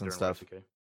alive Crisis and during stuff. Y2K.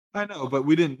 I know, but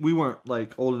we weren't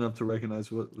like old enough to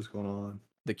recognize what was going on.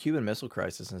 The Cuban Missile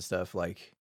Crisis and stuff.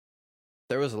 Like,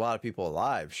 there was a lot of people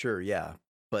alive, sure, yeah,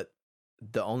 but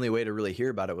the only way to really hear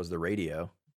about it was the radio.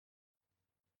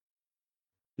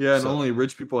 Yeah, and So- only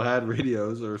rich people had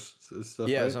radios or stuff.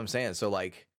 Yeah, right? that's what I'm saying. So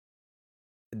like,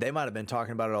 they might have been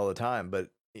talking about it all the time, but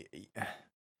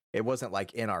it wasn't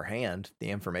like in our hand, the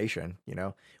information.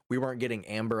 We weren't getting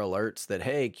Amber Alerts that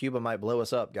hey, Cuba might blow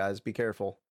us up, guys. Be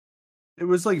careful. It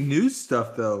was like news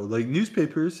stuff though, like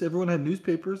newspapers. Everyone had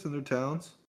newspapers in their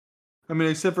towns. I mean,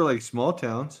 except for like small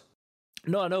towns.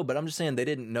 No, I know, but I'm just saying they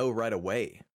didn't know right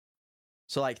away.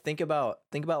 So like, think about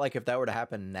like if that were to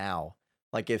happen now,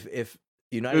 like if It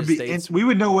United would be. States, We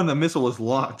would know when the missile was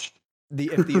launched.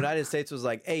 if the United States was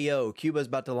like, hey yo, Cuba's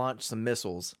about to launch some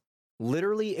missiles,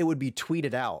 literally it would be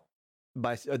tweeted out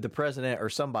by the president or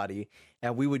somebody,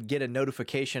 and we would get a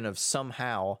notification of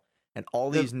somehow, and all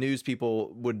these news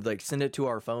people would like send it to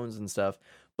our phones and stuff.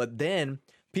 But then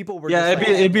people were Yeah, just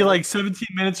it'd be like 17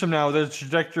 minutes from now. The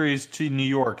trajectory is to New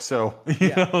York, so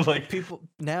Yeah. like people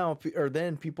now or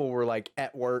then people were like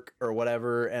at work or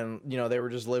whatever, and they were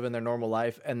just living their normal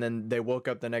life, and then they woke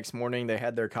up the next morning, they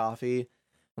had their coffee,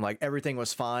 and like everything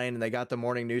was fine, and they got the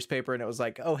morning newspaper, and it was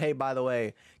like, oh hey, by the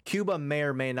way, Cuba may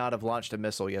or may not have launched a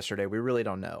missile yesterday, we really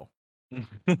don't know.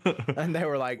 And they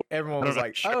were like, everyone I was don't know.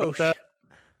 like, Sure oh about that?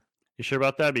 You sure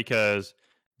about that? Because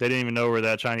they didn't even know where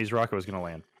that Chinese rocket was going to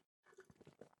land.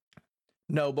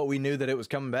 no, but we knew that it was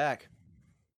coming back.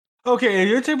 Okay,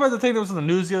 you're talking about the thing that was on the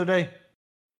news the other day.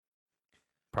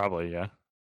 Probably, yeah.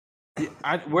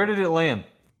 Where did it land?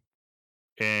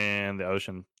 In the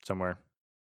ocean somewhere.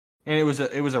 And it was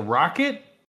a rocket.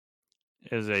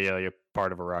 It is a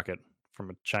part of a rocket from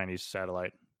a Chinese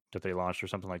satellite that they launched or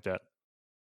something like that.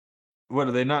 What,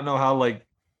 do they not know how like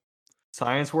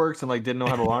science works and like didn't know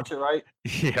how to launch it right?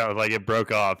 Yeah, like it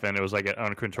broke off and it was like an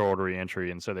uncontrolled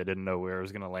reentry, and so they didn't know where it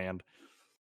was going to land.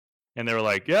 And they were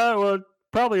like, "Yeah, well,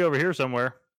 probably over here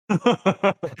somewhere.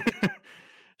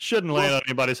 Shouldn't land on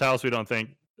anybody's house, we don't think."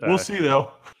 We'll see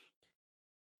though.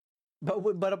 But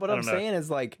what I I'm don't know. saying is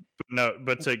like, No,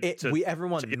 but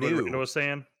everyone to get knew. what Randall was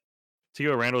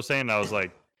saying, I was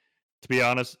like, to be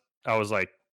honest, I was like,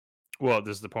 well,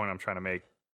 this is the point I'm trying to make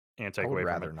and take I would away from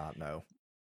rather it. not know.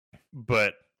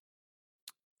 But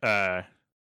I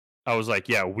was like,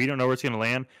 yeah, we don't know where it's going to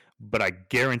land, but I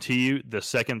guarantee you the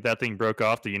second that thing broke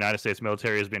off, the United States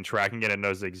military has been tracking it and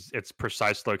knows its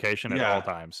precise location at Yeah. all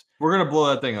times. We're gonna blow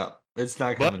that thing up. It's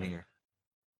not But- coming here.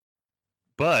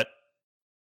 But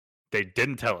they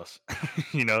didn't tell us,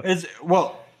 It's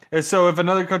And so if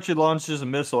another country launches a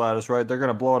missile at us, right, they're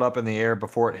gonna blow it up in the air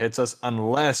before it hits us,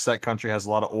 unless that country has a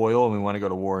lot of oil and we want to go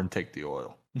to war and take the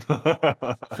oil.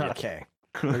 Okay.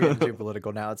 We're getting too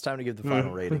political now. It's time to give the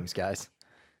final ratings, guys.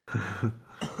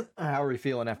 How are we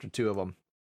feeling after 2 of them?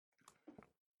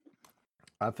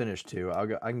 I finished 2.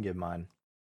 I can give mine.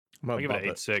 I'll give it an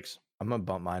 8.6. I'm gonna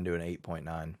bump mine to an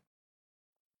 8.9.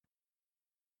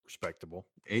 Respectable.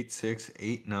 8.6,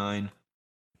 8.9.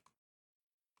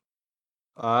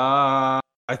 I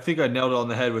think I nailed it on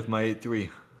the head with my 8.3.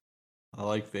 I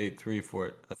like the 8.3 for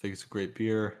it. I think it's a great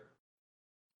beer.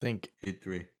 I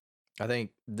 8.3. think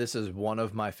this is one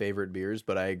of my favorite beers,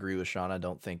 but I agree with Sean. I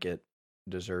don't think it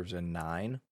deserves a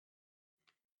 9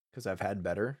 because I've had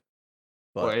better.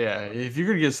 But Well, yeah, if you're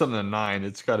gonna give something a 9,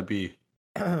 it's got to be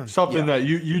something yeah, that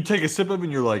you take a sip of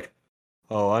and you're like,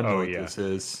 oh, I know Oh, what yeah. this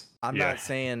is. I'm Yeah. not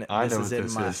saying I this know is what in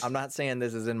this my. is. I'm not saying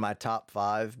this is in my top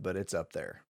 5, but it's up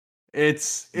there.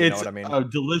 It's You know what I mean? a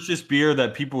delicious beer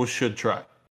that people should try.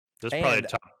 This is probably And-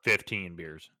 top 15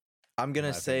 beers. I'm gonna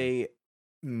my say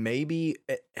maybe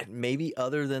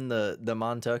other than the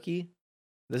Montucky,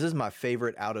 this is my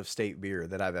favorite out of state beer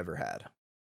that I've ever had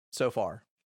so far.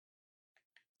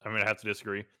 I'm gonna have to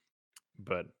disagree,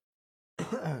 but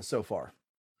So far.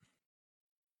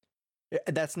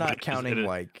 That's not it is- counting it is-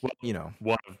 like, well, you know.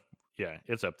 one of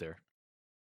it's up there.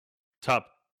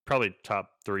 Probably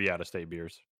top 3 out of state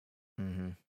beers.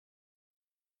 Mhm.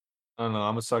 I don't know.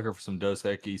 I'm a sucker for some Dos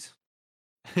Equis.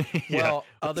 Well, that's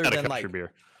other not a than country like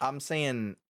beer. I'm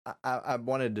saying I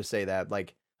wanted to say that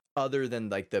like other than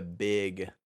like the big,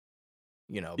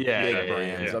 you know, Yeah, big yeah, yeah,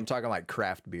 brands. yeah. I'm talking like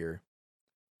craft beer.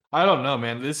 I don't know,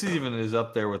 man. This even is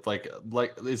up there with like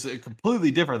it's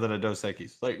completely different than a Dos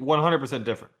Equis. Like 100%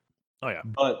 different. Oh yeah,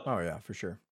 But Oh yeah, for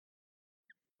sure.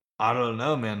 I don't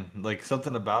know, man. Like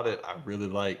something about it I really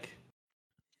like.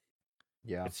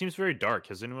 Yeah. it seems very dark.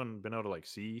 Has anyone been able to like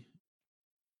see?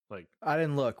 Like, I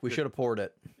didn't look. We Good. should have poured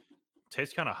it.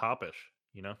 tastes kind of hoppish,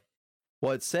 you know?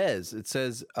 Well, it says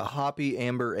a hoppy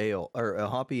amber ale or a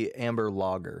hoppy amber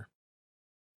lager.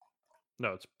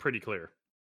 No, it's pretty clear.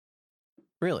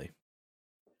 Really?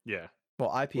 Yeah, Well,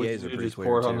 What IPAs did are you pretty just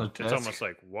pour it clear on too. the it's desk? almost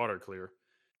like water clear.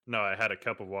 No, I had a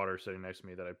cup of water sitting next to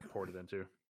me that I poured it into,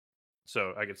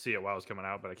 so I could see it while it was coming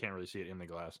out, but I can't really see it in the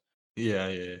glass. Yeah,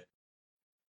 yeah.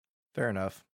 Fair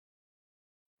enough.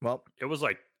 Well, It was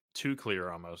like too clear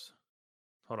almost.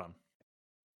 Hold on.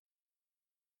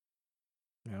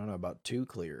 I don't know about too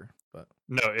clear, but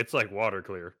No, it's like water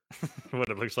clear. What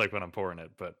it looks like when I'm pouring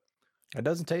it, but it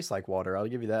doesn't taste like water. I'll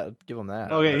give you that. Give them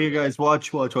that. Okay, here guys,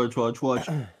 watch.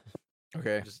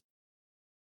 Okay. just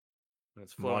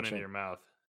it's flowing into watching. your mouth.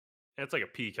 It's like a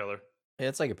pea color. Yeah,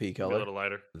 it's like a pea Maybe color. a little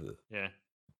lighter.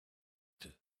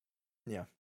 Yeah.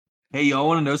 Hey, y'all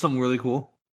want to know something really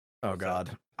cool? Oh What's that?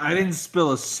 God. I didn't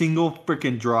spill a single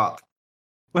freaking drop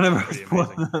whenever I was Pretty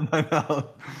pouring amazing. it in my mouth.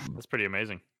 That's pretty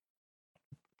amazing.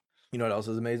 You know what else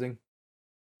is amazing?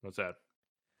 What's that?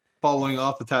 Following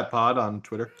Off the Tap Pod on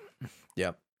Twitter.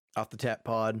 Yep. Off the Tap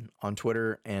Pod on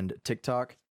Twitter and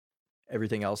TikTok.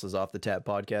 Everything else is Off the Tap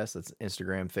Podcast. That's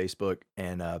Instagram, Facebook,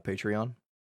 and Patreon.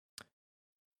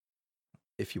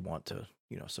 If you want to,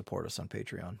 you know, support us on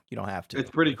Patreon, you don't have to. It's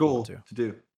pretty if you cool want to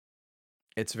do.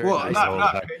 It's very Well, nice. not-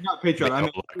 not Patreon. I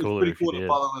mean, a lot it's cooler pretty if you cool to did.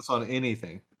 follow us on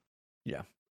anything.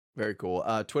 Very cool.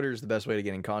 Twitter is the best way to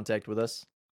get in contact with us.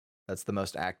 That's the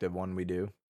most active one we do.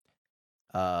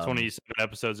 27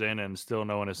 episodes in, and still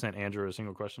no one has sent Andrew a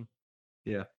single question.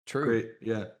 True. Great.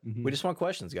 Yeah. Mhm. We just want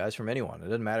questions, guys, from anyone. It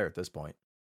doesn't matter at this point.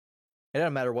 It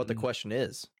doesn't matter what the Mhm. question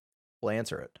is. We'll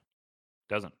answer it.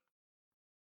 Doesn't.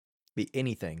 Be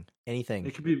anything. Anything.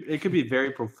 It could be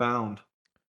very profound.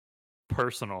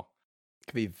 Personal. It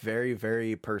could be very,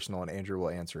 very personal, and Andrew will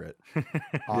answer it.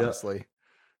 Honestly.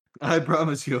 I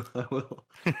promise you, I will.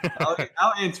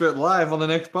 I'll answer it live on the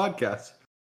next podcast.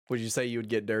 Would you say you would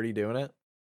get dirty doing it?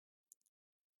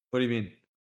 What do you mean?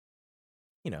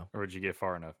 You know, Or would you get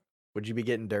far enough? would you be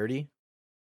getting dirty?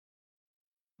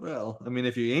 Well, I mean,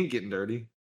 if you ain't getting dirty,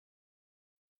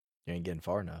 You ain't getting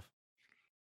far enough.